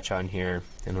things I touch on here,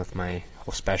 and with my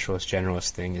whole specialist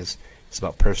generalist thing, is it's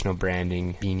about personal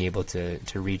branding, being able to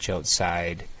reach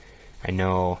outside. I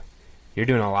know you're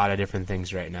doing a lot of different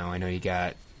things right now. I know you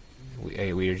got,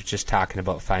 we were just talking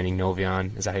about finding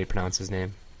Novion. Is that how you pronounce his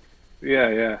name?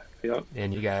 Yeah.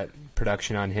 And you got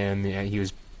production on him. He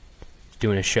was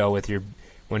doing a show with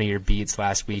one of your beats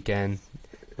last weekend,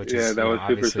 which is that was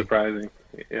super surprising.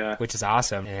 Yeah, which is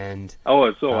awesome. And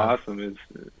it's so awesome.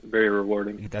 It's very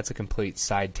rewarding. That's a complete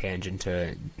side tangent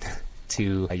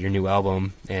to your new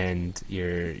album, and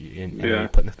you're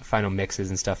putting the final mixes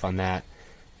and stuff on that,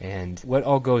 and what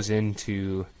all goes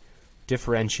into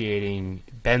differentiating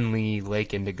Ben Lee,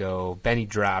 Lake Indigo, Benny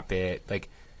Drop It,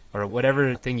 or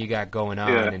whatever thing you got going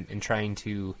on, and trying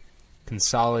to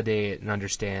consolidate and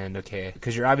understand, okay,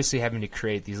 because you're obviously having to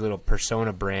create these little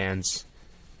persona brands,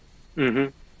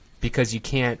 because you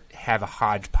can't have a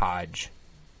hodgepodge.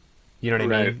 You know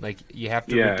what I mean? Like, you have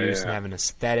to reduce and have an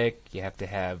aesthetic. You have to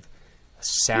have a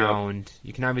sound.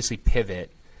 You can obviously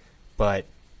pivot, but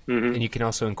and you can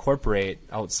also incorporate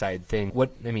outside things.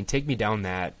 Take me down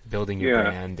that, building your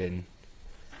brand. And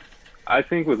I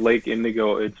think with Lake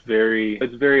Indigo, it's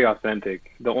very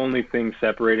authentic. The only thing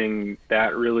separating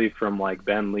that really from like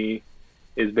Ben Lee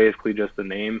is basically just the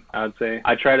name, I would say.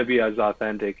 I try to be as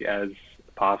authentic as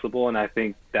possible, and I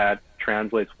think that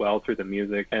translates well through the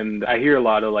music. And I hear a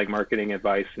lot of like marketing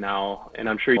advice now, and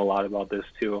I'm sure you know a lot about this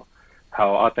too, how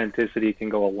authenticity can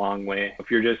go a long way.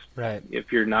 If you're just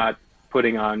if you're not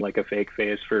putting on like a fake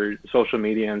face for social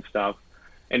media and stuff,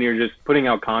 and you're just putting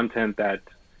out content that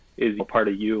is a part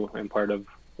of you and part of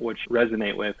what you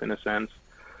resonate with, in a sense.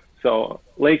 So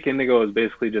Lake Indigo is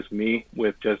basically just me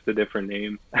with just a different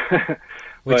name.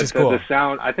 Which is cool. The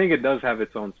sound, I think it does have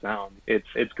its own sound.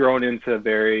 It's grown into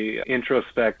very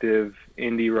introspective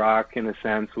indie rock, in a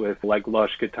sense, with like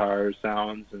lush guitar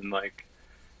sounds and like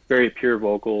very pure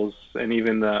vocals, and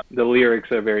even the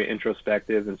lyrics are very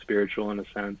introspective and spiritual, in a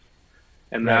sense.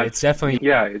 And it's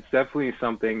definitely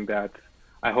something that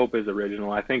I hope is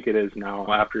original. I think it is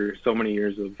now, after so many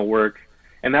years of work.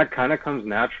 And that kind of comes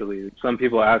naturally. Some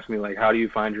people ask me, like, how do you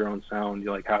find your own sound?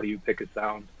 You're like, how do you pick a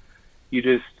sound?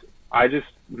 I just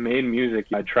made music.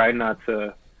 I tried not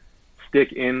to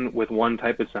stick in with one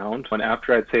type of sound. And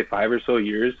after, I'd say, 5 or so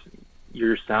years,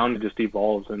 your sound just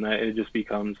evolves, and it just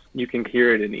becomes, you can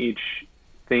hear it in each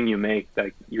thing you make,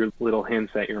 like your little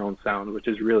hints at your own sound, which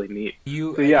is really neat.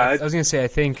 I was going to say, I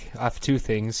think off two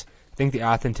things. I think the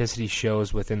authenticity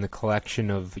shows within the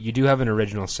collection of, you do have an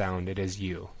original sound. It is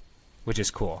you, which is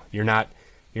cool. You're not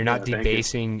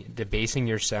debasing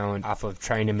your sound off of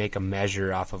trying to make a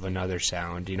measure off of another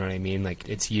sound. You know what I mean? Like,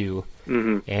 it's you.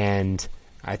 And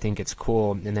I think it's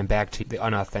cool. And then back to the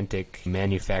unauthentic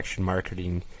manufactured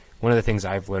marketing, one of the things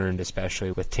I've learned,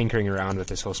 especially with tinkering around with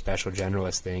this whole special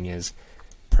generalist thing, is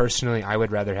personally I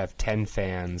would rather have 10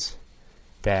 fans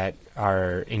that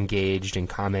are engaged and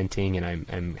commenting and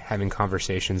I'm having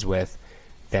conversations with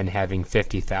than having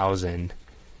 50,000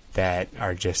 that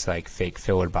are just like fake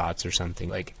filler bots or something.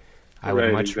 Like, I would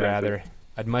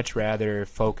I'd much rather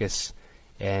focus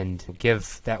and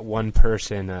give that one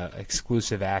person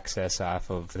exclusive access off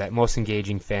of that most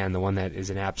engaging fan, the one that is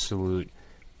an absolute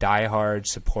diehard,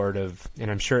 supportive, and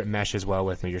I'm sure it meshes well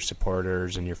with your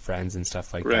supporters and your friends and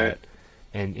stuff like that.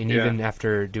 And even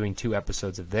after doing 2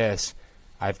 episodes of this,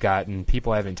 I've gotten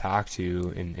people I haven't talked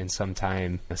to in some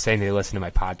time saying they listened to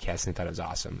my podcast and they thought it was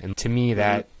awesome. And to me,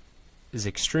 that is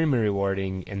extremely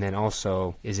rewarding, and then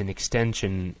also is an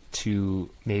extension to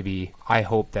maybe I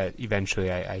hope that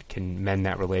eventually I can mend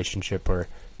that relationship or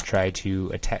try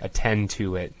to attend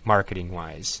to it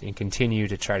marketing-wise and continue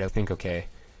to try to think, okay,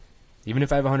 even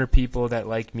if I have 100 people that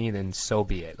like me, then so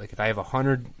be it. Like if I have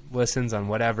 100 listens on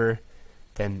whatever,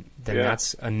 then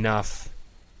that's enough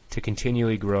to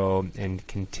continually grow and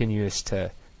continuous to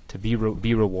be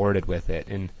rewarded with it.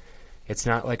 And it's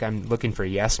not like I'm looking for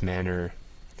yes men or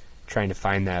trying to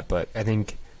find that, but I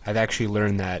think I've actually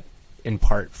learned that in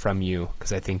part from you,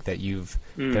 because I think that you've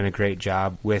done a great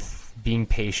job with being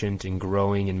patient and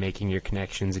growing and making your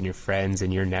connections and your friends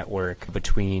and your network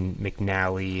between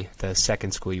McNally. The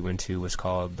second school you went to was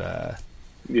called IPR,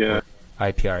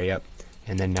 yep.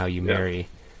 And then now you marry,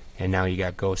 and now you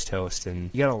got Ghost Host, and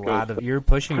you got you're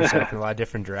pushing yourself in a lot of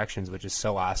different directions, which is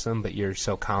so awesome, but you're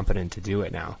so competent to do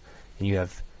it now. And you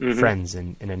have friends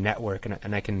and a network,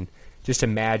 and I can just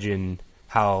imagine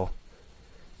how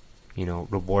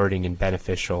rewarding and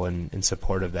beneficial and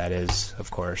supportive that is,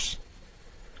 of course.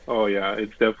 Oh yeah,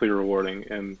 it's definitely rewarding,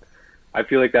 and I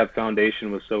feel like that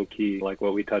foundation was so key, like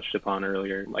what we touched upon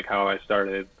earlier, like how I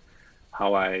started,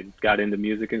 how I got into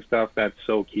music and stuff. That's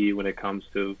so key when it comes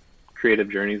to creative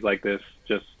journeys like this,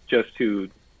 just to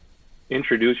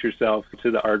introduce yourself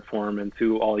to the art form and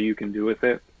to all you can do with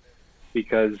it.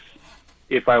 Because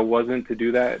if I wasn't to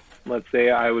do that, let's say,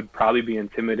 I would probably be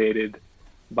intimidated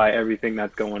by everything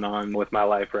that's going on with my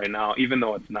life right now, even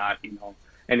though it's not,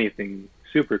 anything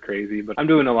super crazy. But I'm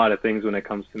doing a lot of things when it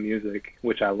comes to music,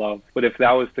 which I love. But if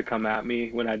that was to come at me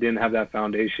when I didn't have that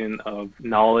foundation of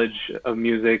knowledge of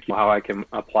music, how I can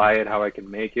apply it, how I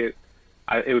can make it,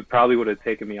 it would have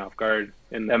taken me off guard.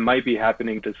 And that might be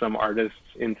happening to some artists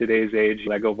in today's age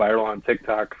that go viral on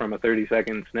TikTok from a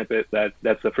 30-second snippet.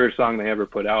 That's the first song they ever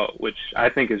put out, which I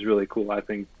think is really cool. I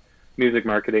think music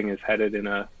marketing is headed in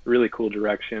a really cool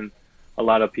direction. A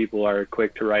lot of people are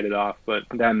quick to write it off, but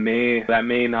that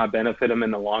may not benefit them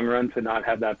in the long run to not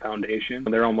have that foundation.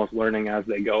 They're almost learning as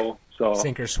they go. So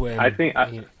sink or swim. I think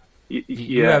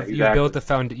you built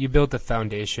the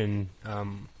foundation.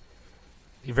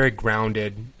 You're very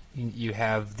grounded. You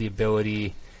have the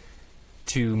ability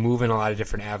to move in a lot of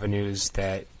different avenues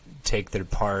that take their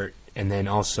part, and then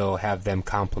also have them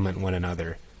complement one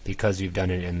another because you've done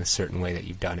it in the certain way that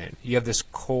you've done it. You have this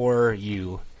core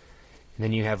you, and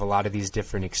then you have a lot of these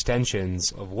different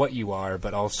extensions of what you are,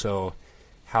 but also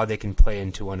how they can play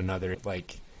into one another.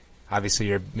 Like, obviously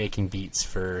you're making beats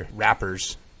for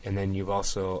rappers, and then you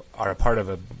also are a part of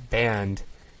a band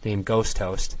named Ghost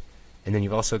Host, and then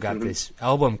you've also got this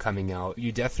album coming out.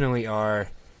 You definitely are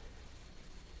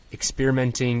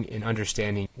experimenting and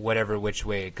understanding which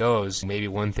way it goes. Maybe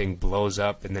one thing blows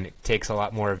up and then it takes a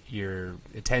lot more of your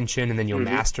attention, and then you'll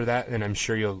master that, and I'm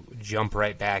sure you'll jump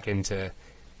right back into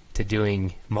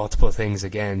doing multiple things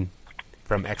again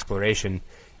from exploration.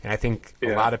 And I think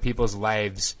a lot of people's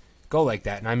lives go like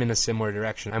that, and I'm in a similar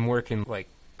direction. I'm working like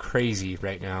crazy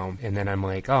right now, and then I'm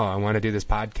like, I want to do this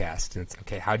podcast. And it's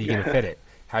okay, how are you going to fit it?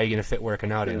 How are you going to fit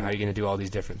working out and how are you going to do all these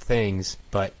different things?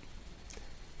 But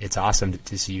it's awesome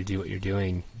to see you do what you're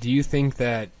doing. Do you think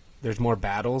that there's more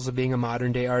battles of being a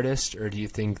modern day artist, or do you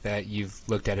think that you've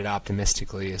looked at it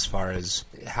optimistically as far as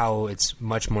how it's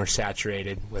much more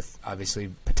saturated with obviously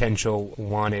potential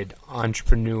wanted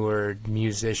entrepreneur,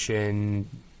 musician,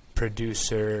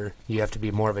 producer? You have to be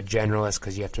more of a generalist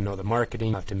because you have to know the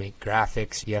marketing, you have to make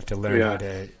graphics, you have to learn how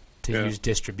to use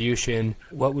distribution.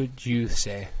 What would you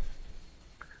say?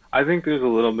 I think there's a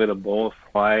little bit of both.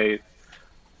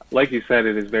 Like you said,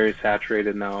 it is very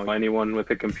saturated now. Anyone with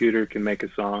a computer can make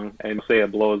a song, and say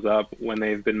it blows up when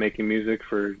they've been making music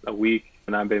for a week,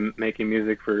 and I've been making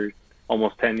music for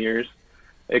almost 10 years.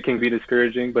 It can be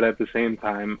discouraging, but at the same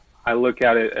time, I look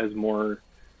at it as more,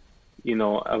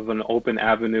 of an open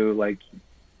avenue. Like,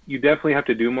 you definitely have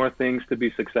to do more things to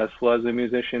be successful as a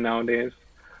musician nowadays,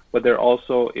 but there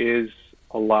also is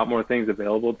a lot more things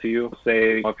available to you.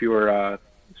 Say, if you were a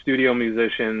studio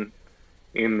musician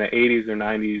in the 80s or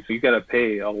 90s, you got to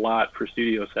pay a lot for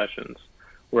studio sessions.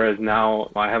 Whereas now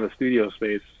I have a studio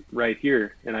space right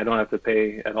here and I don't have to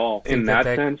pay at all. In that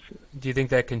sense. Do you think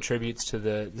that contributes to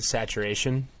the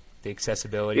saturation, the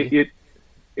accessibility?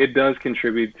 It does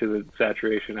contribute to the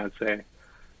saturation, I'd say.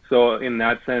 So in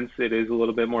that sense, it is a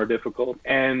little bit more difficult.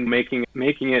 And making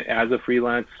it as a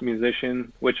freelance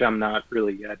musician, which I'm not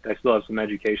really yet. I still have some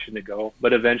education to go.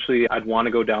 But eventually, I'd want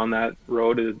to go down that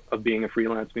road of being a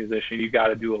freelance musician. You got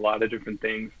to do a lot of different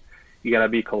things. You got to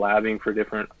be collabing for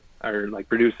different, or like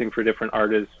producing for different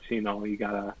artists. You know, you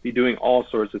got to be doing all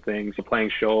sorts of things,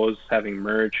 playing shows, having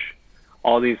merch.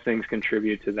 All these things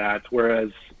contribute to that.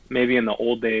 Whereas maybe in the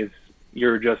old days,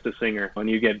 you're just a singer and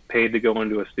you get paid to go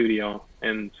into a studio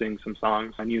and sing some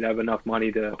songs, and you'd have enough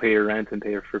money to pay your rent and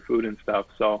pay for food and stuff.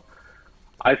 So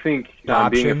I think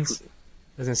options.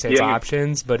 I was gonna say it's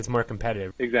options, but it's more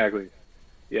competitive. Exactly.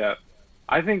 Yeah.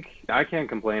 I think I can't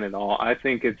complain at all. I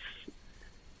think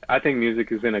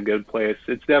music is in a good place.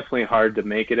 It's definitely hard to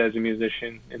make it as a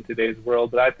musician in today's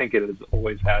world, but I think it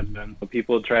always has been.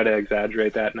 People try to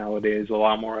exaggerate that nowadays a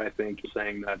lot more, I think,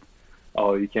 saying that,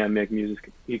 oh, you can't make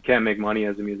money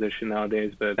as a musician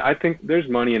nowadays. But I think there's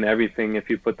money in everything if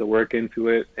you put the work into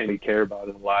it and you care about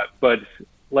it a lot. But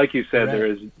like you said, There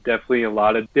is definitely a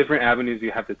lot of different avenues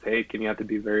you have to take, and you have to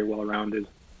be very well-rounded.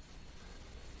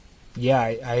 Yeah,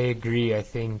 I agree. I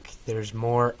think there's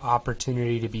more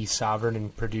opportunity to be sovereign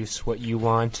and produce what you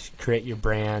want, create your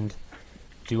brand,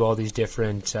 do all these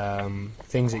different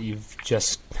things that you've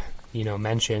just,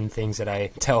 mentioned, things that I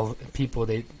tell people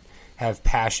they have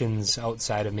passions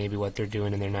outside of maybe what they're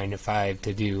doing in their 9 to 5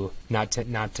 to do, not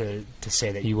to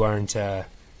say that you aren't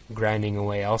grinding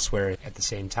away elsewhere at the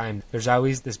same time. There's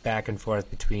always this back and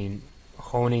forth between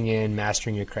honing in,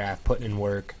 mastering your craft, putting in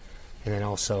work, and then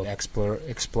also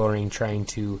exploring, trying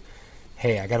to,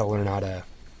 hey, I got to learn how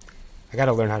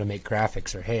to make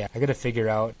graphics, or hey, I got to figure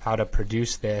out how to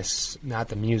produce this, not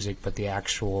the music, but the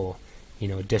actual,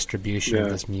 distribution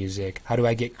of this music. How do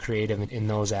I get creative in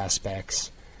those aspects?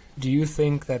 Do you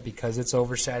think that because it's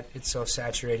so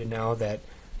saturated now that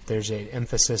there's an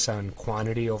emphasis on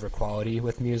quantity over quality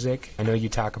with music? I know you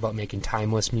talk about making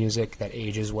timeless music that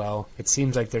ages well. It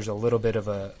seems like there's a little bit of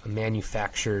a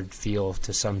manufactured feel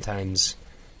to sometimes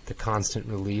the constant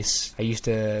release. I used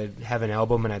to have an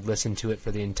album and I'd listen to it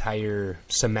for the entire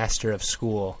semester of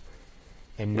school.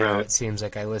 And now It seems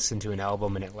like I listen to an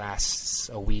album and it lasts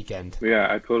a weekend.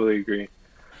 Yeah, I totally agree.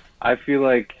 I feel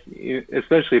like,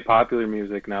 especially popular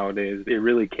music nowadays, it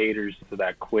really caters to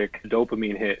that quick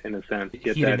dopamine hit, in a sense. The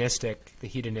hedonistic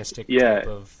type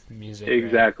of music.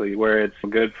 Exactly, right? Where it's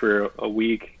good for a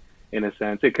week, in a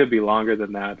sense. It could be longer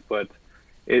than that, but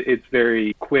it's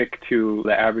very quick to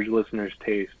the average listener's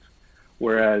taste.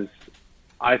 Whereas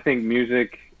I think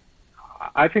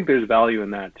there's value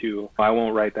in that too. I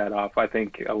won't write that off. I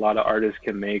think a lot of artists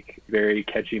can make very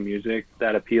catchy music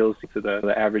that appeals to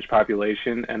the average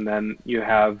population, and then you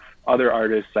have other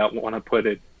artists that want to put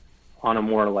it on a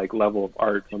more like level of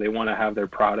art. They want to have their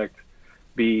product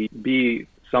be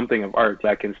something of art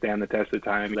that can stand the test of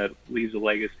time, that leaves a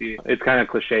legacy. It's kind of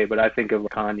cliche, but I think of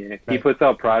Kanye. Right. He puts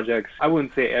out projects, I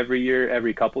wouldn't say every year,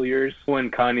 every couple years.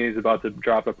 When Kanye is about to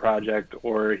drop a project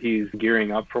or he's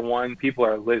gearing up for one, people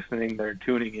are listening, they're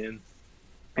tuning in.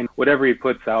 And whatever he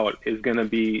puts out is going to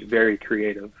be very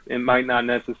creative. It might not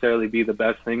necessarily be the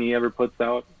best thing he ever puts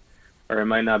out, or it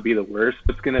might not be the worst,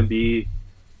 but it's going to be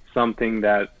something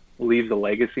that leaves a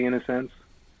legacy, in a sense.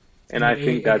 And I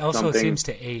think that's something... It also seems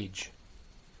to age.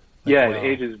 It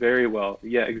ages very well.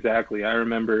 Yeah, exactly. I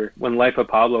remember when Life of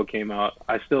Pablo came out,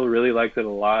 I still really liked it a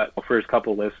lot the first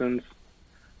couple listens.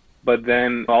 But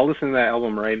then I'll listen to that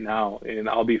album right now, and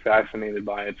I'll be fascinated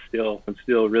by it still, and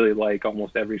still really like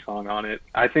almost every song on it.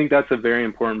 I think that's a very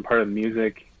important part of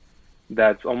music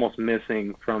that's almost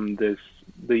missing from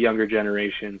the younger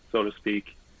generation, so to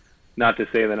speak. Not to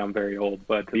say that I'm very old,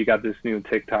 but you got this new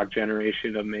TikTok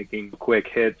generation of making quick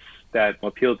hits that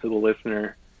appeal to the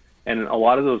listener. And a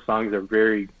lot of those songs are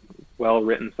very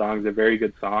well-written songs. They're very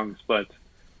good songs, but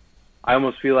I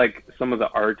almost feel like some of the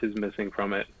art is missing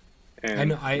from it. And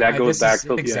that goes back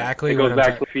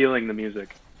to feeling the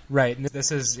music. Right. And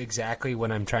this is exactly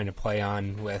what I'm trying to play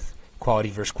on with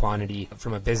quality versus quantity.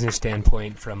 From a business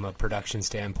standpoint, from a production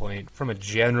standpoint, from a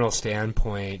general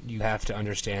standpoint, you have to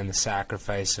understand the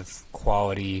sacrifice of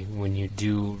quality when you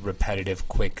do repetitive,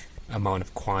 quick amount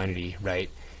of quantity,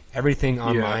 right? Everything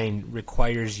online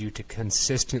requires you to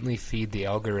consistently feed the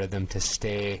algorithm to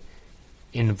stay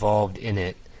involved in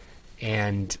it,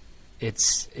 and it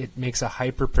makes a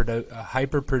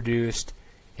hyper-produced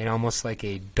and almost like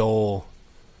a dull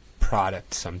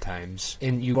product sometimes.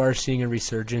 And you are seeing a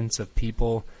resurgence of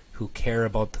people who care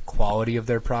about the quality of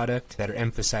their product that are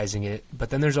emphasizing it, but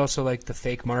then there's also like the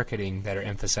fake marketing that are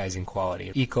emphasizing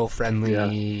quality,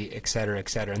 eco-friendly, et cetera, et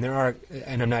cetera.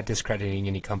 And I'm not discrediting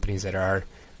any companies that are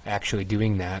actually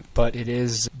doing that, but it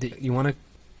is you want to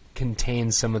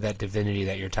contains some of that divinity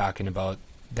that you're talking about,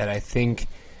 that I think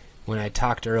when I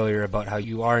talked earlier about how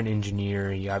you are an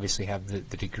engineer, you obviously have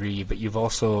the degree, but you've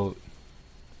also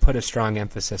put a strong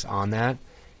emphasis on that.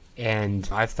 And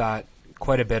I've thought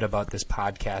quite a bit about this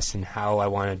podcast and how I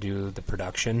want to do the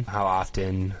production, how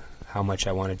often, how much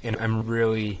I want to. And I'm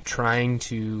really trying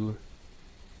to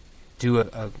do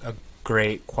a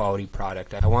great quality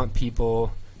product. I want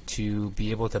people to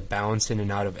be able to bounce in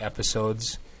and out of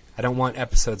episodes. I don't want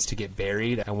episodes to get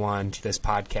buried. I want this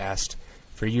podcast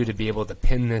for you to be able to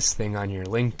pin this thing on your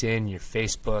LinkedIn, your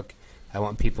Facebook. I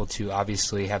want people to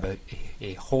obviously have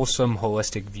a wholesome,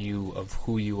 holistic view of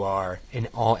who you are in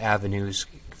all avenues,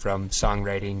 from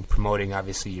songwriting, promoting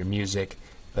obviously your music,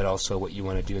 but also what you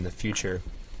want to do in the future.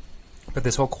 But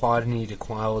this whole quantity to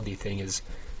quality thing it's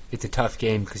a tough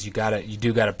game, because you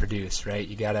do gotta produce, right?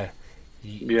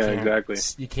 Exactly.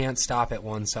 You can't stop at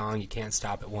one song. You can't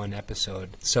stop at one episode.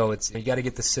 So you got to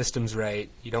get the systems right.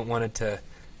 You don't want it to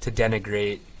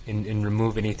denigrate and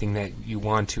remove anything that you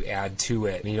want to add to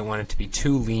it. And you don't want it to be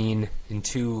too lean and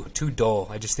too dull.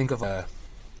 I just think of a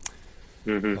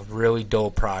really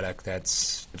dull product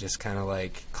that's just kind of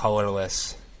like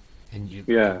colorless, and you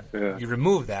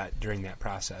remove that during that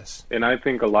process. And I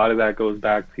think a lot of that goes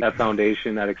back to that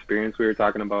foundation, that experience we were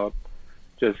talking about.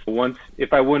 Just once,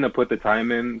 if I wouldn't have put the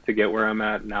time in to get where I'm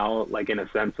at now, like in a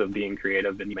sense of being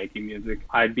creative and making music,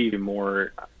 I'd be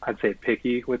more, I'd say,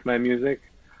 picky with my music.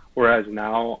 Whereas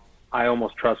now I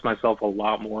almost trust myself a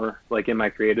lot more, like in my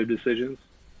creative decisions.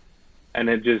 And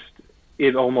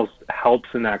it almost helps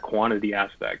in that quantity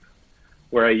aspect,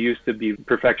 where I used to be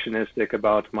perfectionistic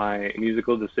about my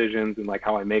musical decisions and like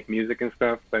how I make music and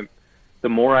stuff. But the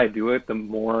more I do it, the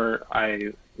more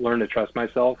I learn to trust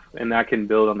myself, and that can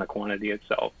build on the quantity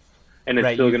itself. And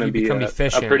it's still going to be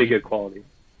a pretty good quality.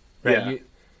 Right. Yeah.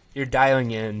 You're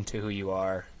dialing in to who you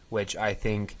are, which I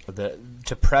think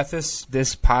to preface,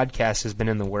 this podcast has been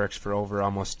in the works for over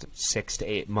almost 6 to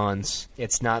 8 months.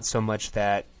 It's not so much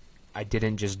that I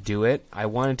didn't just do it. I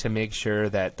wanted to make sure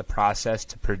that the process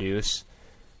to produce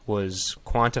was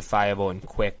quantifiable and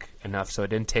quick enough so it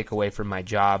didn't take away from my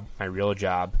job, my real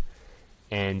job.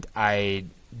 And I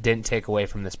didn't take away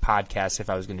from this podcast if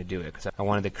I was going to do it, because I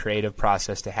wanted the creative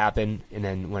process to happen, and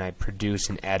then when I produce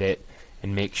and edit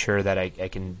and make sure that I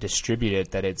can distribute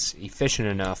it, that it's efficient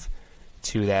enough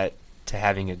to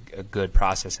having a good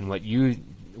process. And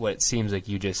what it seems like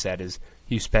you just said is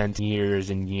you spent years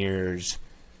and years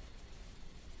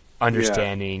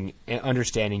understanding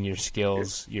your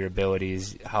skills, your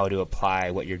abilities, how to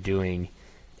apply what you're doing,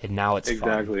 and now it's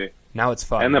exactly fun. Now it's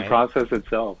fun. And the right? process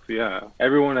itself, yeah.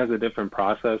 Everyone has a different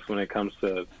process when it comes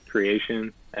to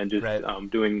creation and just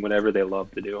doing whatever they love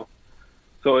to do.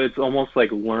 So it's almost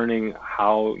like learning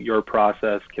how your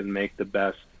process can make the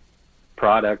best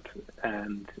product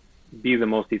and be the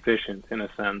most efficient in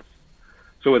a sense.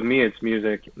 So with me, it's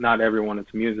music. Not everyone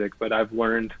it's music, but I've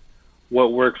learned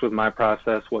what works with my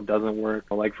process, what doesn't work.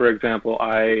 Like, for example,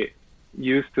 I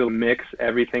used to mix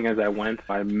everything as I went.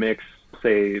 I mix,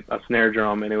 say, a snare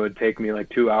drum, and it would take me like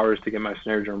 2 hours to get my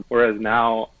snare drum. Whereas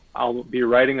now I'll be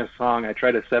writing a song. I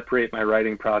try to separate my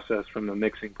writing process from the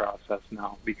mixing process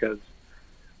now, because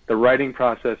the writing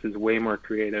process is way more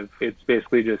creative. It's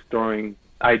basically just throwing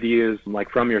ideas like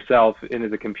from yourself into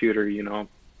the computer,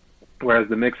 whereas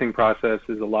the mixing process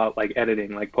is a lot like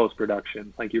editing, like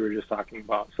post-production, like you were just talking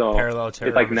about. So it's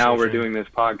like now we're doing this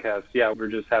podcast. Yeah, we're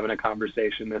just having a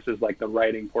conversation. This is like the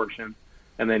writing portion,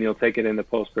 and then you'll take it into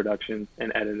post-production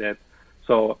and edit it.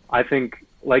 So I think,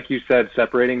 like you said,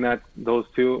 separating those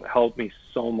two helped me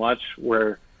so much,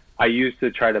 where I used to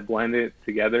try to blend it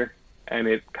together, and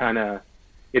it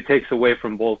takes away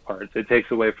from both parts. It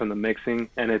takes away from the mixing,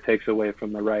 and it takes away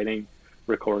from the writing,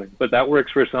 recording. But that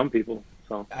works for some people.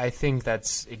 So I think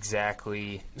that's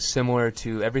exactly similar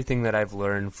to everything that I've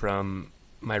learned from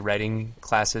my writing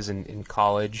classes in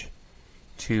college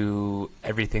to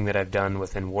everything that I've done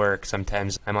within work.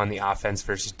 Sometimes I'm on the offense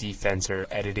versus defense, or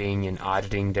editing and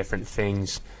auditing different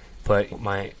things. But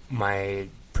my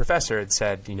professor had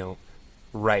said,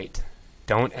 write,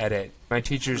 don't edit. My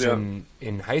teachers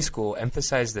in high school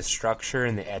emphasized the structure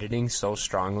and the editing so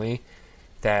strongly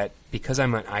that because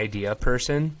I'm an idea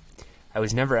person, I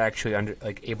was never actually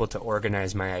able to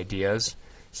organize my ideas.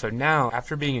 So now,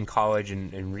 after being in college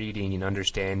and reading and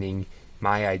understanding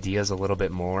my ideas a little bit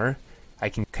more, I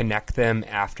can connect them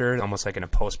after, almost like in a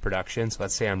post-production. So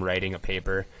let's say I'm writing a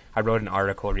paper. I wrote an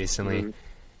article recently. Mm-hmm.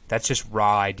 That's just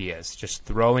raw ideas, just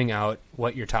throwing out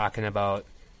what you're talking about,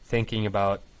 thinking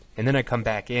about, and then I come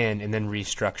back in and then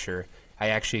restructure. I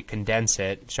actually condense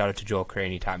it. Shout out to Joel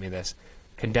Crane, he taught me this.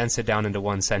 Condense it down into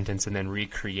one sentence and then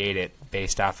recreate it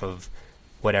based off of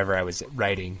whatever I was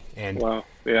writing. And wow,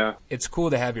 yeah, it's cool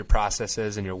to have your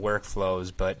processes and your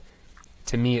workflows, but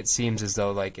to me it seems as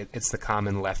though like it's the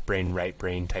common left brain, right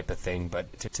brain type of thing.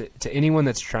 But to anyone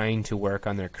that's trying to work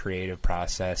on their creative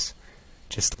process,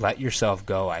 just let yourself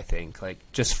go, I think. Like,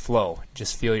 just flow.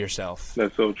 Just feel yourself.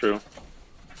 that's so true.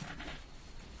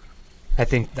 I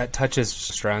think that touches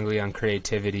strongly on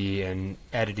creativity and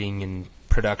editing and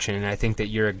production, and I think that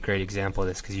you're a great example of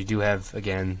this because you do have,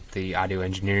 again, the audio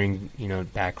engineering,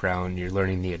 background. You're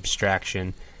learning the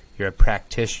abstraction. You're a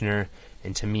practitioner,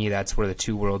 and to me, that's where the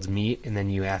two worlds meet, and then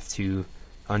you have to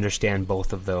understand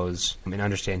both of those and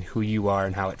understand who you are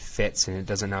and how it fits, and it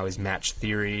doesn't always match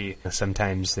theory.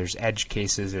 Sometimes there's edge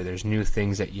cases or there's new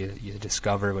things that you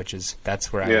discover,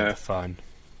 that's where I have the fun.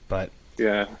 But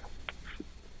yeah,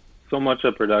 so much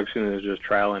of production is just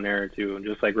trial and error too, and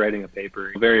just like writing a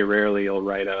paper. Very rarely you'll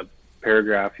write a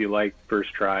paragraph you like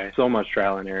first try. So much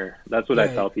trial and error. That's what I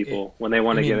tell people when they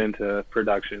want to get into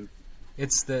production.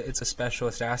 It's a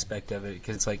specialist aspect of it,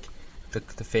 because it's like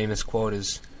the famous quote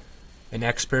is, an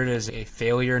expert is a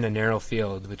failure in a narrow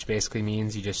field, which basically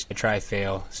means you just try,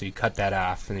 fail, so you cut that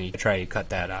off, and then you try, you cut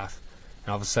that off. And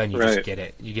all of a sudden, you just get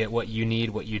it. You get what you need,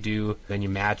 what you do, then you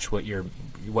match what you're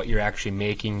actually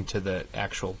making to the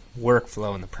actual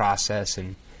workflow and the process.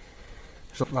 And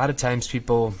there's a lot of times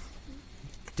people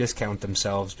discount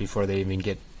themselves before they even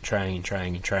get trying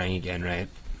again, right?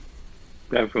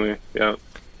 Definitely, yeah.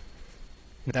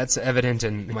 That's evident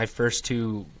in my first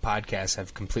two podcasts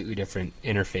have completely different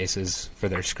interfaces for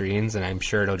their screens, and I'm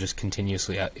sure it'll just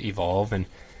continuously evolve. And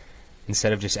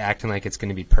instead of just acting like it's going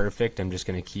to be perfect, I'm just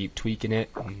going to keep tweaking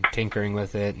it and tinkering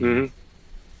with it. And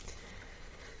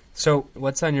So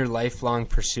what's on your lifelong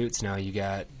pursuits now? You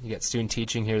got student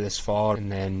teaching here this fall,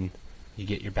 and then you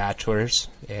get your bachelor's,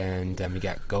 and you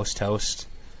got Ghost Host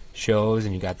shows,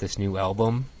 and you got this new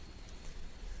album.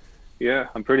 Yeah,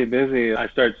 I'm pretty busy. I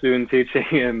start student teaching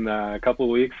in a couple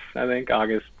of weeks, I think,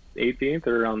 August 18th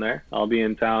or around there. I'll be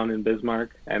in town in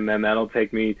Bismarck, and then that'll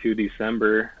take me to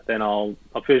December. Then I'll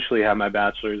officially have my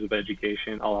bachelor's of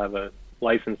education. I'll have a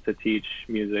license to teach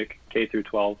music, K through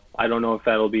 12. I don't know if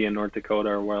that'll be in North Dakota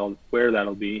or where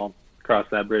that'll be. I'll cross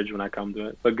that bridge when I come to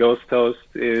it. But Ghost Host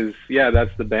is,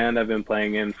 that's the band I've been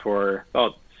playing in for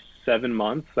about 7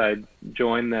 months. I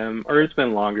joined them, or it's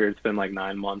been longer, it's been like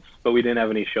 9 months, but we didn't have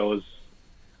any shows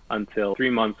until 3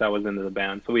 months I was into the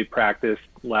band. So we practiced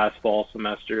last fall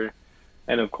semester,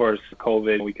 and of course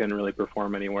COVID, we couldn't really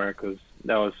perform anywhere because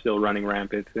that was still running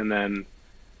rampant. And then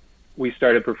we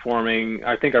started performing,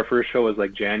 I think our first show was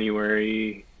like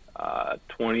January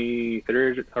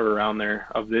 23rd or around there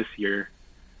of this year.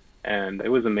 And it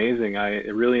was amazing. I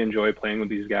really enjoy playing with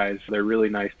these guys. They're really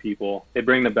nice people. They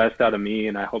bring the best out of me,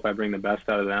 and I hope I bring the best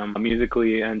out of them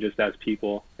musically and just as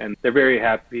people. And they're very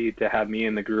happy to have me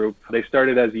in the group. They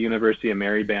started as a University of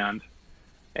Mary band,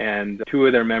 and 2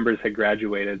 of their members had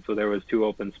graduated, so there was 2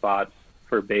 open spots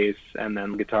for bass and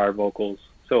then guitar vocals.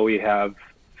 So we have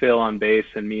Phil on bass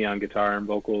and me on guitar and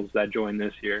vocals that joined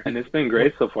this year. And it's been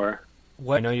great so far.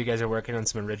 I know you guys are working on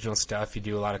some original stuff. You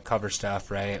do a lot of cover stuff,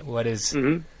 right? What is...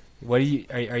 What are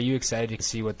you excited to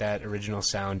see what that original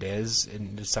sound is?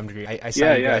 And to some degree, I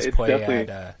saw you guys play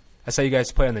definitely... I saw you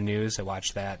guys play on the news. I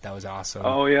watched that. That was awesome.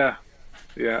 Oh yeah.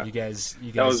 You guys.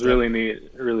 That was really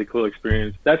neat. Really cool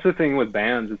experience. That's the thing with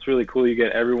bands. It's really cool. You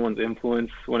get everyone's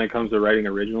influence when it comes to writing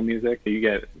original music. You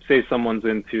get, say, someone's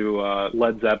into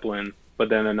Led Zeppelin, but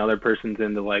then another person's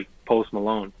into like Post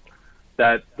Malone.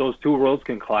 That those 2 worlds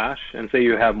can clash, and say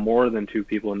you have more than 2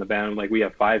 people in the band, like we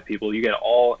have 5 people, you get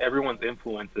everyone's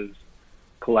influences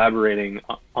collaborating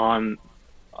on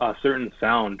a certain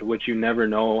sound, which you never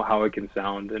know how it can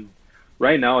sound. And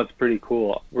right now it's pretty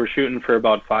cool. We're shooting for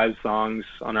about 5 songs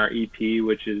on our EP,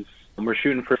 which is, we're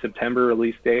shooting for September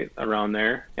release date, around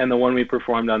there. And the one we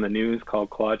performed on the news called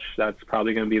Clutch, that's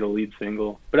probably going to be the lead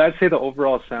single. But I'd say the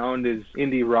overall sound is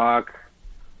indie rock,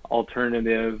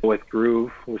 alternative with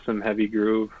groove, with some heavy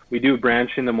groove. We do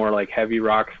branch into more like heavy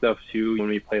rock stuff too when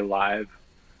we play live.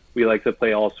 We like to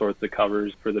play all sorts of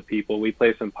covers for the people. We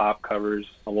play some pop covers.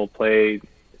 We'll play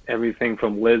everything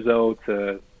from Lizzo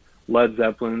to Led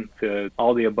Zeppelin to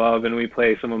all the above, and we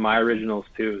play some of my originals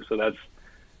too. So that's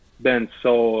been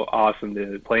so awesome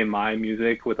to play my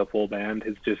music with a full band.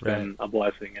 It's just been a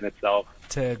blessing in itself.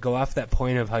 To go off that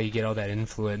point of how you get all that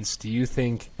influence, do you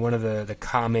think one of the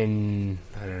common,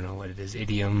 I don't know what it is,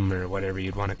 idiom or whatever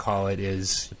you'd want to call it,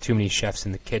 is too many chefs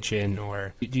in the kitchen?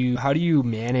 Or how do you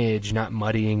manage not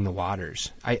muddying the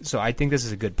waters? So I think this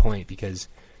is a good point, because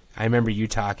I remember you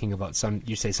talking about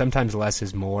you say sometimes less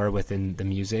is more within the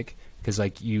music, because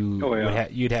like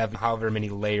you'd have however many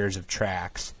layers of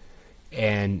tracks.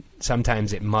 and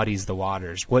sometimes it muddies the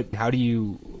waters.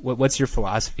 What's your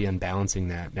philosophy on balancing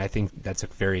that? And I think that's a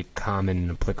very common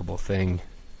and applicable thing.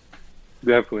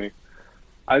 Definitely.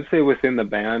 I'd say within the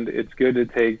band, it's good to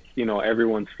take,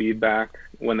 everyone's feedback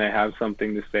when they have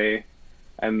something to say,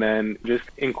 and then just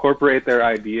incorporate their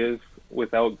ideas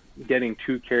without getting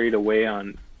too carried away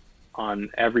on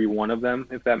every one of them,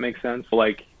 if that makes sense.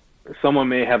 Like, someone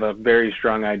may have a very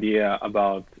strong idea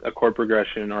about a chord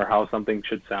progression or how something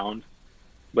should sound,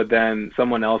 but then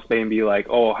someone else may be like,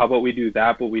 oh, how about we do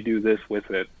that, but we do this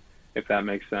with it, if that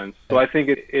makes sense. So I think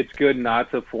it's good not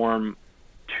to form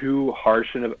too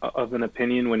harsh of an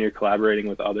opinion when you're collaborating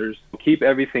with others. Keep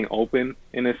everything open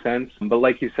in a sense, but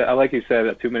like you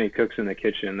said, too many cooks in the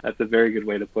kitchen. That's a very good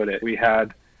way to put it. We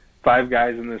had 5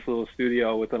 guys in this little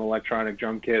studio with an electronic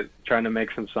drum kit trying to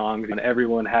make some songs, and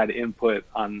everyone had input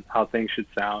on how things should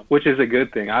sound, which is a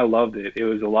good thing. I loved it. It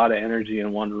was a lot of energy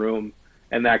in one room,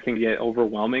 and that can get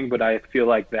overwhelming, but I feel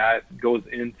like that goes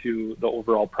into the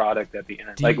overall product at the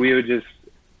end. Like, we were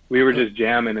just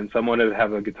jamming, and someone would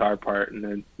have a guitar part, and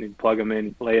then you'd plug them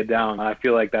in, lay it down. I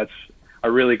feel like that's a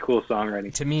really cool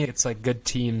songwriting. To me, it's like good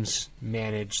teams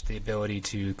manage the ability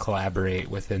to collaborate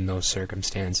within those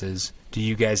circumstances. Do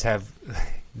you guys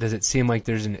does it seem like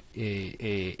there's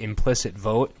a implicit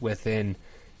vote within,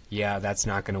 yeah, that's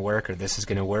not going to work, or this is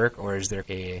going to work, or is there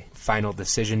a final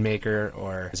decision maker,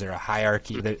 or is there a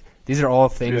hierarchy? These are all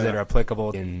things that are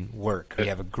applicable in work. You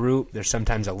have a group, there's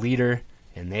sometimes a leader,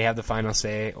 and they have the final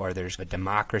say, or there's a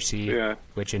democracy,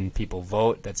 which in people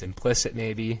vote, that's implicit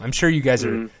maybe. I'm sure you guys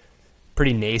are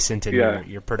pretty nascent in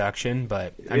your production,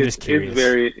 but I'm just curious. It's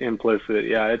very implicit.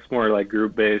 Yeah, it's more like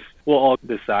group-based. We'll all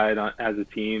decide as a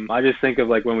team. I just think of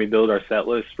like when we build our set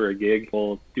list for a gig,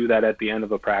 we'll do that at the end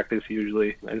of a practice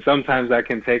usually. And sometimes that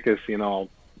can take us,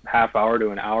 half hour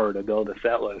to an hour to build a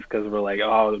set list because we're like,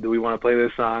 oh, do we want to play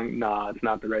this song? Nah, it's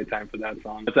not the right time for that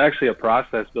song. It's actually a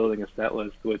process building a set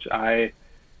list, which I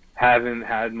haven't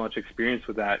had much experience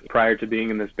with that prior to being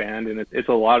in this band, and it's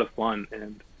a lot of fun.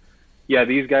 And yeah,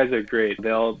 these guys are great.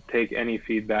 They'll take any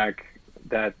feedback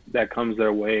that comes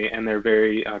their way, and they're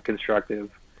very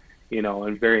constructive,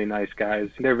 and very nice guys.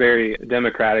 They're very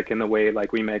democratic in the way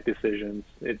like we make decisions.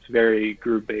 It's very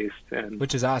group based, and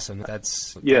which is awesome.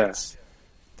 That's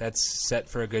set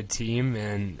for a good team,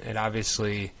 and it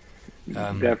obviously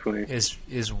definitely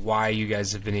is why you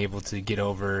guys have been able to get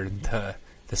over the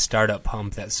startup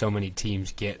hump that so many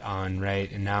teams get on,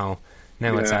 right? And now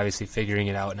it's obviously figuring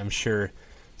it out, and I'm sure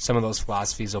some of those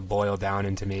philosophies will boil down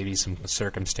into maybe some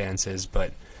circumstances,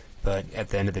 but at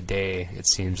the end of the day, it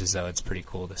seems as though it's pretty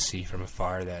cool to see from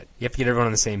afar that you have to get everyone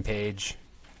on the same page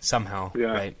somehow,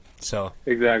 right? So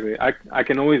exactly. I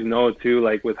can always know too,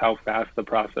 like with how fast the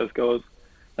process goes.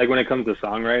 Like when it comes to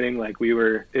songwriting, like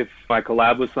if I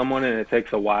collab with someone and it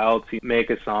takes a while to make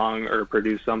a song or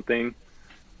produce something,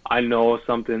 I know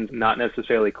something's not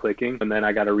necessarily clicking, and then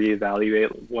I got to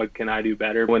reevaluate what can I do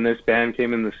better. When this band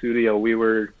came in the studio,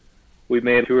 we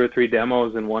made 2 or 3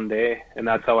 demos in one day, and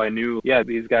that's how I knew,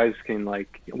 these guys can,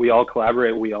 like, we all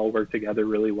collaborate, we all work together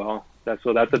really well. That's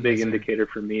a big indicator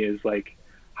for me, is like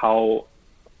how,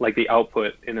 like, the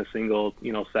output in a single,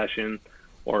 session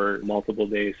or multiple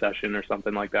day session or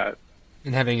something like that.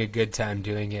 And having a good time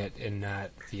doing it, and not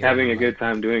having a good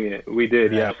time doing it. We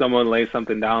did, yeah. Someone lay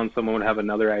something down, someone would have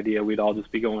another idea. We'd all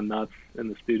just be going nuts in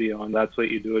the studio, and that's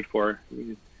what you do it for.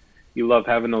 You love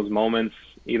having those moments,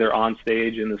 either on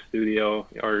stage in the studio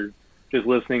or just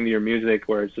listening to your music,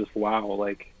 where it's just, wow,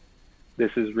 like, this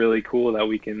is really cool that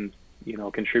we can,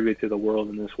 contribute to the world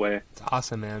in this way. It's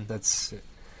awesome, man. That's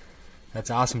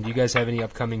awesome. Do you guys have any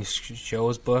upcoming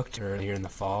shows booked, or here in the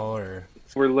fall, or?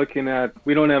 We're looking at,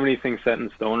 we don't have anything set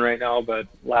in stone right now, but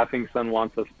Laughing Sun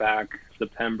wants us back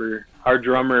September. Our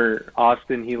drummer,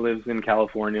 Austin, he lives in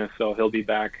California, so he'll be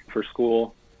back for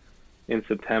school in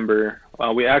September.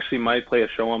 We actually might play a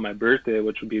show on my birthday,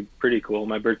 which would be pretty cool.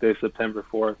 My birthday is September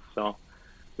 4th, so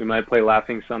we might play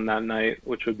Laughing Sun that night,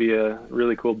 which would be a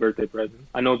really cool birthday present.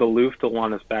 I know the Luft will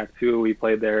want us back too. We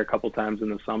played there a couple times in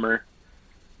the summer,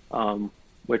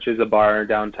 which is a bar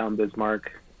downtown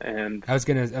Bismarck. And I was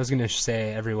gonna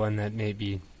say, everyone that may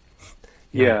be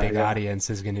big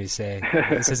audience is gonna say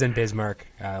this is in Bismarck,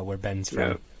 where Ben's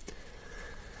from.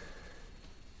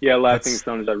 Yeah, Laughing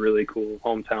Sun is a really cool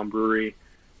hometown brewery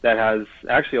that has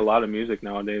actually a lot of music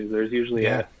nowadays. There's usually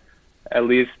at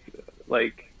least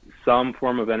like some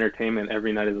form of entertainment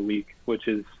every night of the week, which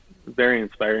is very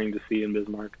inspiring to see in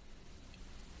Bismarck.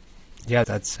 Yeah,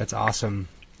 that's awesome.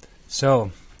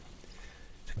 So,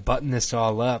 to button this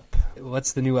all up,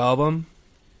 what's the new album?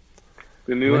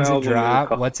 The new When's album it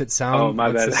drop? What's it sound? Oh, my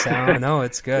What's bad. the sound? No,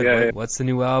 it's good. What's the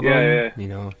new album? Yeah. You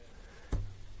know.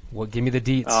 Well, give me the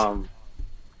deets.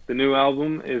 The new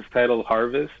album is titled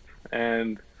Harvest,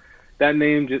 and that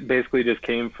name basically just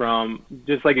came from,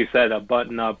 just like you said, a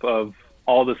button-up of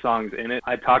all the songs in it.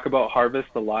 I talk about harvest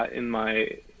a lot in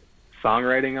my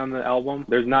songwriting on the album.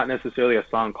 There's not necessarily a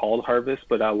song called Harvest,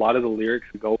 but a lot of the lyrics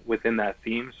go within that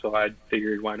theme, so I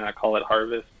figured why not call it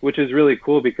Harvest, which is really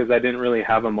cool because I didn't really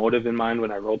have a motive in mind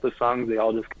when I wrote the songs. They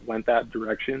all just went that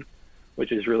direction,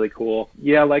 which is really cool.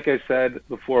 Yeah, like I said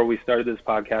before we started this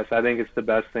podcast, I think it's the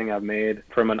best thing I've made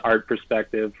from an art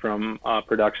perspective, from a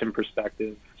production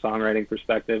perspective, songwriting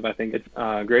perspective. I think it's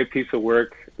a great piece of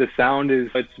work. The sound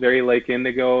it's very like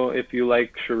Indigo. If you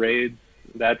like charades,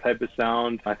 that type of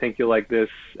sound, I think you'll like this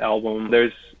album.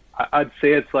 I'd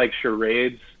say it's like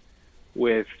charades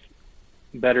with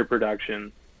better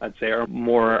production, I'd say, or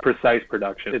more precise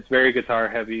production. It's very guitar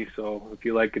heavy, so if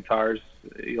you like guitars,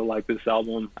 you'll like this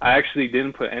album. I actually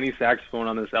didn't put any saxophone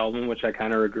on this album, which I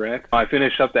kind of regret. I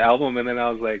finished up the album and then I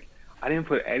was like, I didn't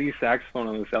put any saxophone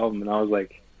on this album, and I was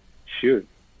like, shoot.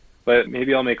 But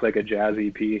maybe I'll make like a jazz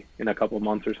EP in a couple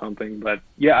months or something. But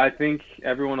yeah, I think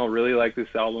everyone will really like this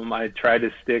album. I try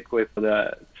to stick with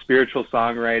the spiritual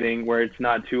songwriting where it's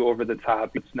not too over the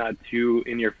top. It's not too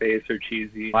in your face or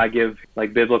cheesy. I give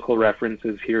like biblical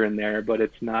references here and there, but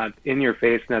it's not in your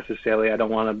face necessarily. I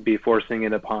don't want to be forcing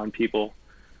it upon people.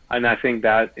 And I think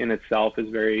that in itself is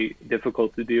very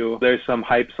difficult to do. There's some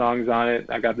hype songs on it.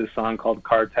 I got this song called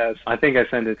Car Test. I think I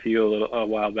sent it to you a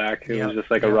while back. It was just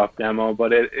like a rough demo,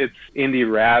 but it's indie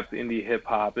rap, indie hip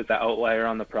hop. It's an outlier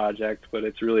on the project, but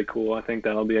it's really cool. I think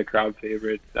that'll be a crowd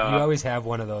favorite. You always have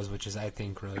one of those, which is, I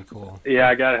think, really cool. Yeah,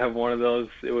 I gotta have one of those.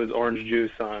 It was Orange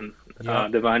Juice on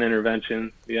Divine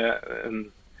Intervention. Yeah,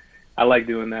 and I like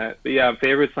doing that. But yeah,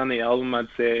 favorites on the album, I'd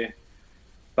say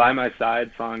By My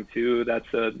Side, song 2, that's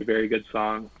a very good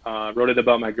song. Wrote it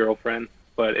about my girlfriend,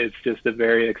 but it's just a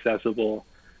very accessible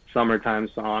summertime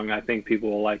song. I think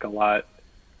people will like a lot.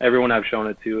 Everyone I've shown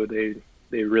it to,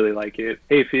 they really like it.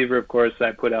 Hey Fever, of course,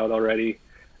 I put out already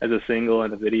as a single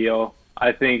and a video.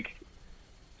 I think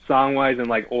song-wise and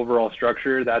like overall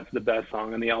structure, that's the best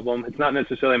song on the album. It's not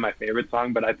necessarily my favorite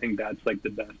song, but I think that's like the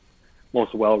best,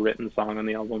 most well-written song on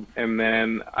the album. And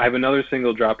then I have another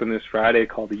single dropping this Friday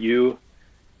called You.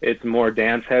 It's more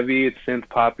dance heavy. It's synth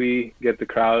poppy, get the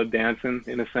crowd dancing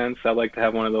in a sense. I like to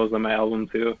have one of those on my album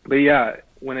too. But yeah,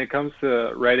 when it comes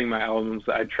to writing my albums,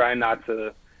 I try not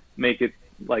to make it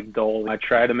like dull. I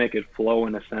try to make it flow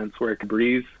in a sense where it can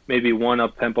breathe. Maybe one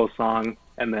up-tempo song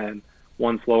and then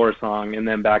one slower song and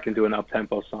then back into an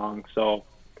up-tempo song. So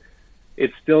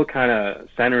it still kind of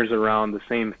centers around the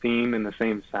same theme and the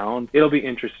same sound. It'll be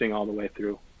interesting all the way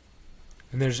through.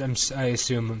 And there's, I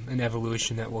assume, an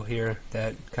evolution that we'll hear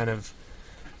that kind of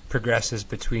progresses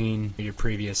between your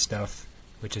previous stuff,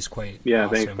 which is quite awesome.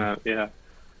 Thanks, Matt. Yeah.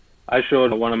 I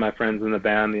showed one of my friends in the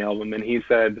band the album, and he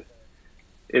said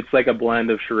it's like a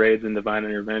blend of charades and Divine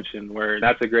Intervention, where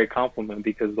that's a great compliment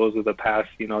because those are the past,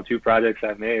 2 projects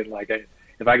I've made. Like,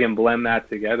 if I can blend that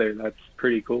together, that's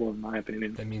pretty cool in my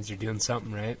opinion. That means you're doing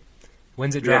something, right?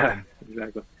 When's it dropping? Yeah,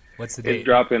 exactly. What's the date? It's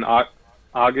dropping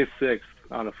August 6th.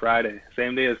 On a Friday,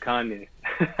 same day as Kanye.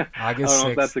 August 6th. I don't know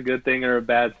if that's a good thing or a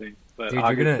bad thing, but dude,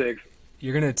 August 6th.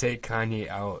 You're going to take Kanye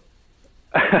out.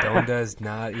 Donda's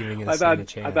not even going to stand a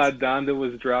chance. I thought Donda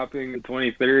was dropping the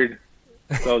 23rd,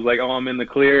 so I was like, oh, I'm in the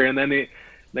clear, and then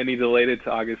he delayed it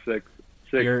to August 6th,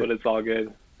 but it's all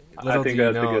good. I think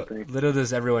that's a good thing. Little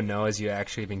does everyone know is you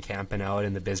actually been camping out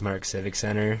in the Bismarck Civic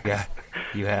Center. Yeah,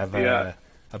 you have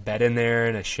a bed in there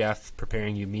and a chef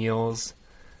preparing you meals.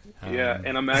 Yeah,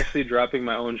 and I'm actually dropping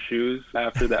my own shoes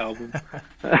after the album.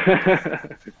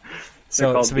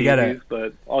 so we gotta.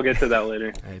 But I'll get to that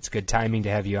later. It's good timing to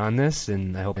have you on this,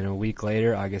 and I hope in a week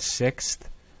later, August 6th,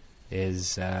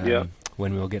 is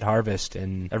when we'll get Harvest,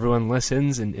 and everyone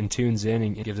listens and tunes in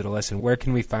and gives it a listen. Where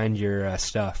can we find your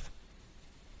stuff?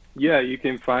 Yeah, you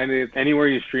can find it anywhere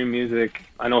you stream music.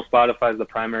 I know Spotify is the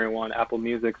primary one, Apple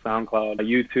Music, SoundCloud,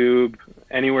 YouTube,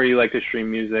 anywhere you like to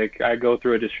stream music. I go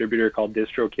through a distributor called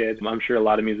DistroKid. I'm sure a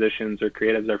lot of musicians or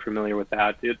creatives are familiar with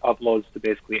that. It uploads to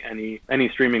basically any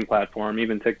streaming platform,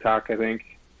 even TikTok, I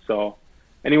think. So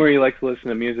anywhere you like to listen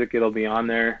to music, it'll be on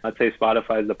there. I'd say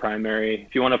Spotify is the primary.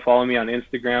 If you want to follow me on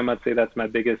Instagram, I'd say that's my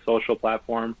biggest social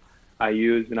platform I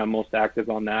use, and I'm most active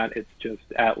on that. It's just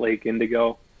 @Lake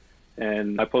Indigo.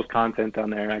 And I post content on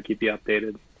there, and I keep you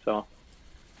updated. So,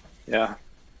 yeah.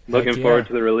 Looking forward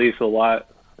to the release a lot.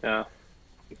 Yeah.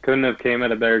 Couldn't have came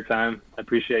at a better time. I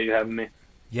appreciate you having me.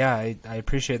 Yeah, I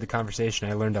appreciate the conversation.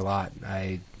 I learned a lot.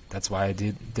 That's why I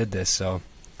did this. So,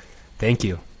 thank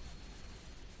you.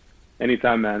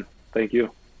 Anytime, man. Thank you.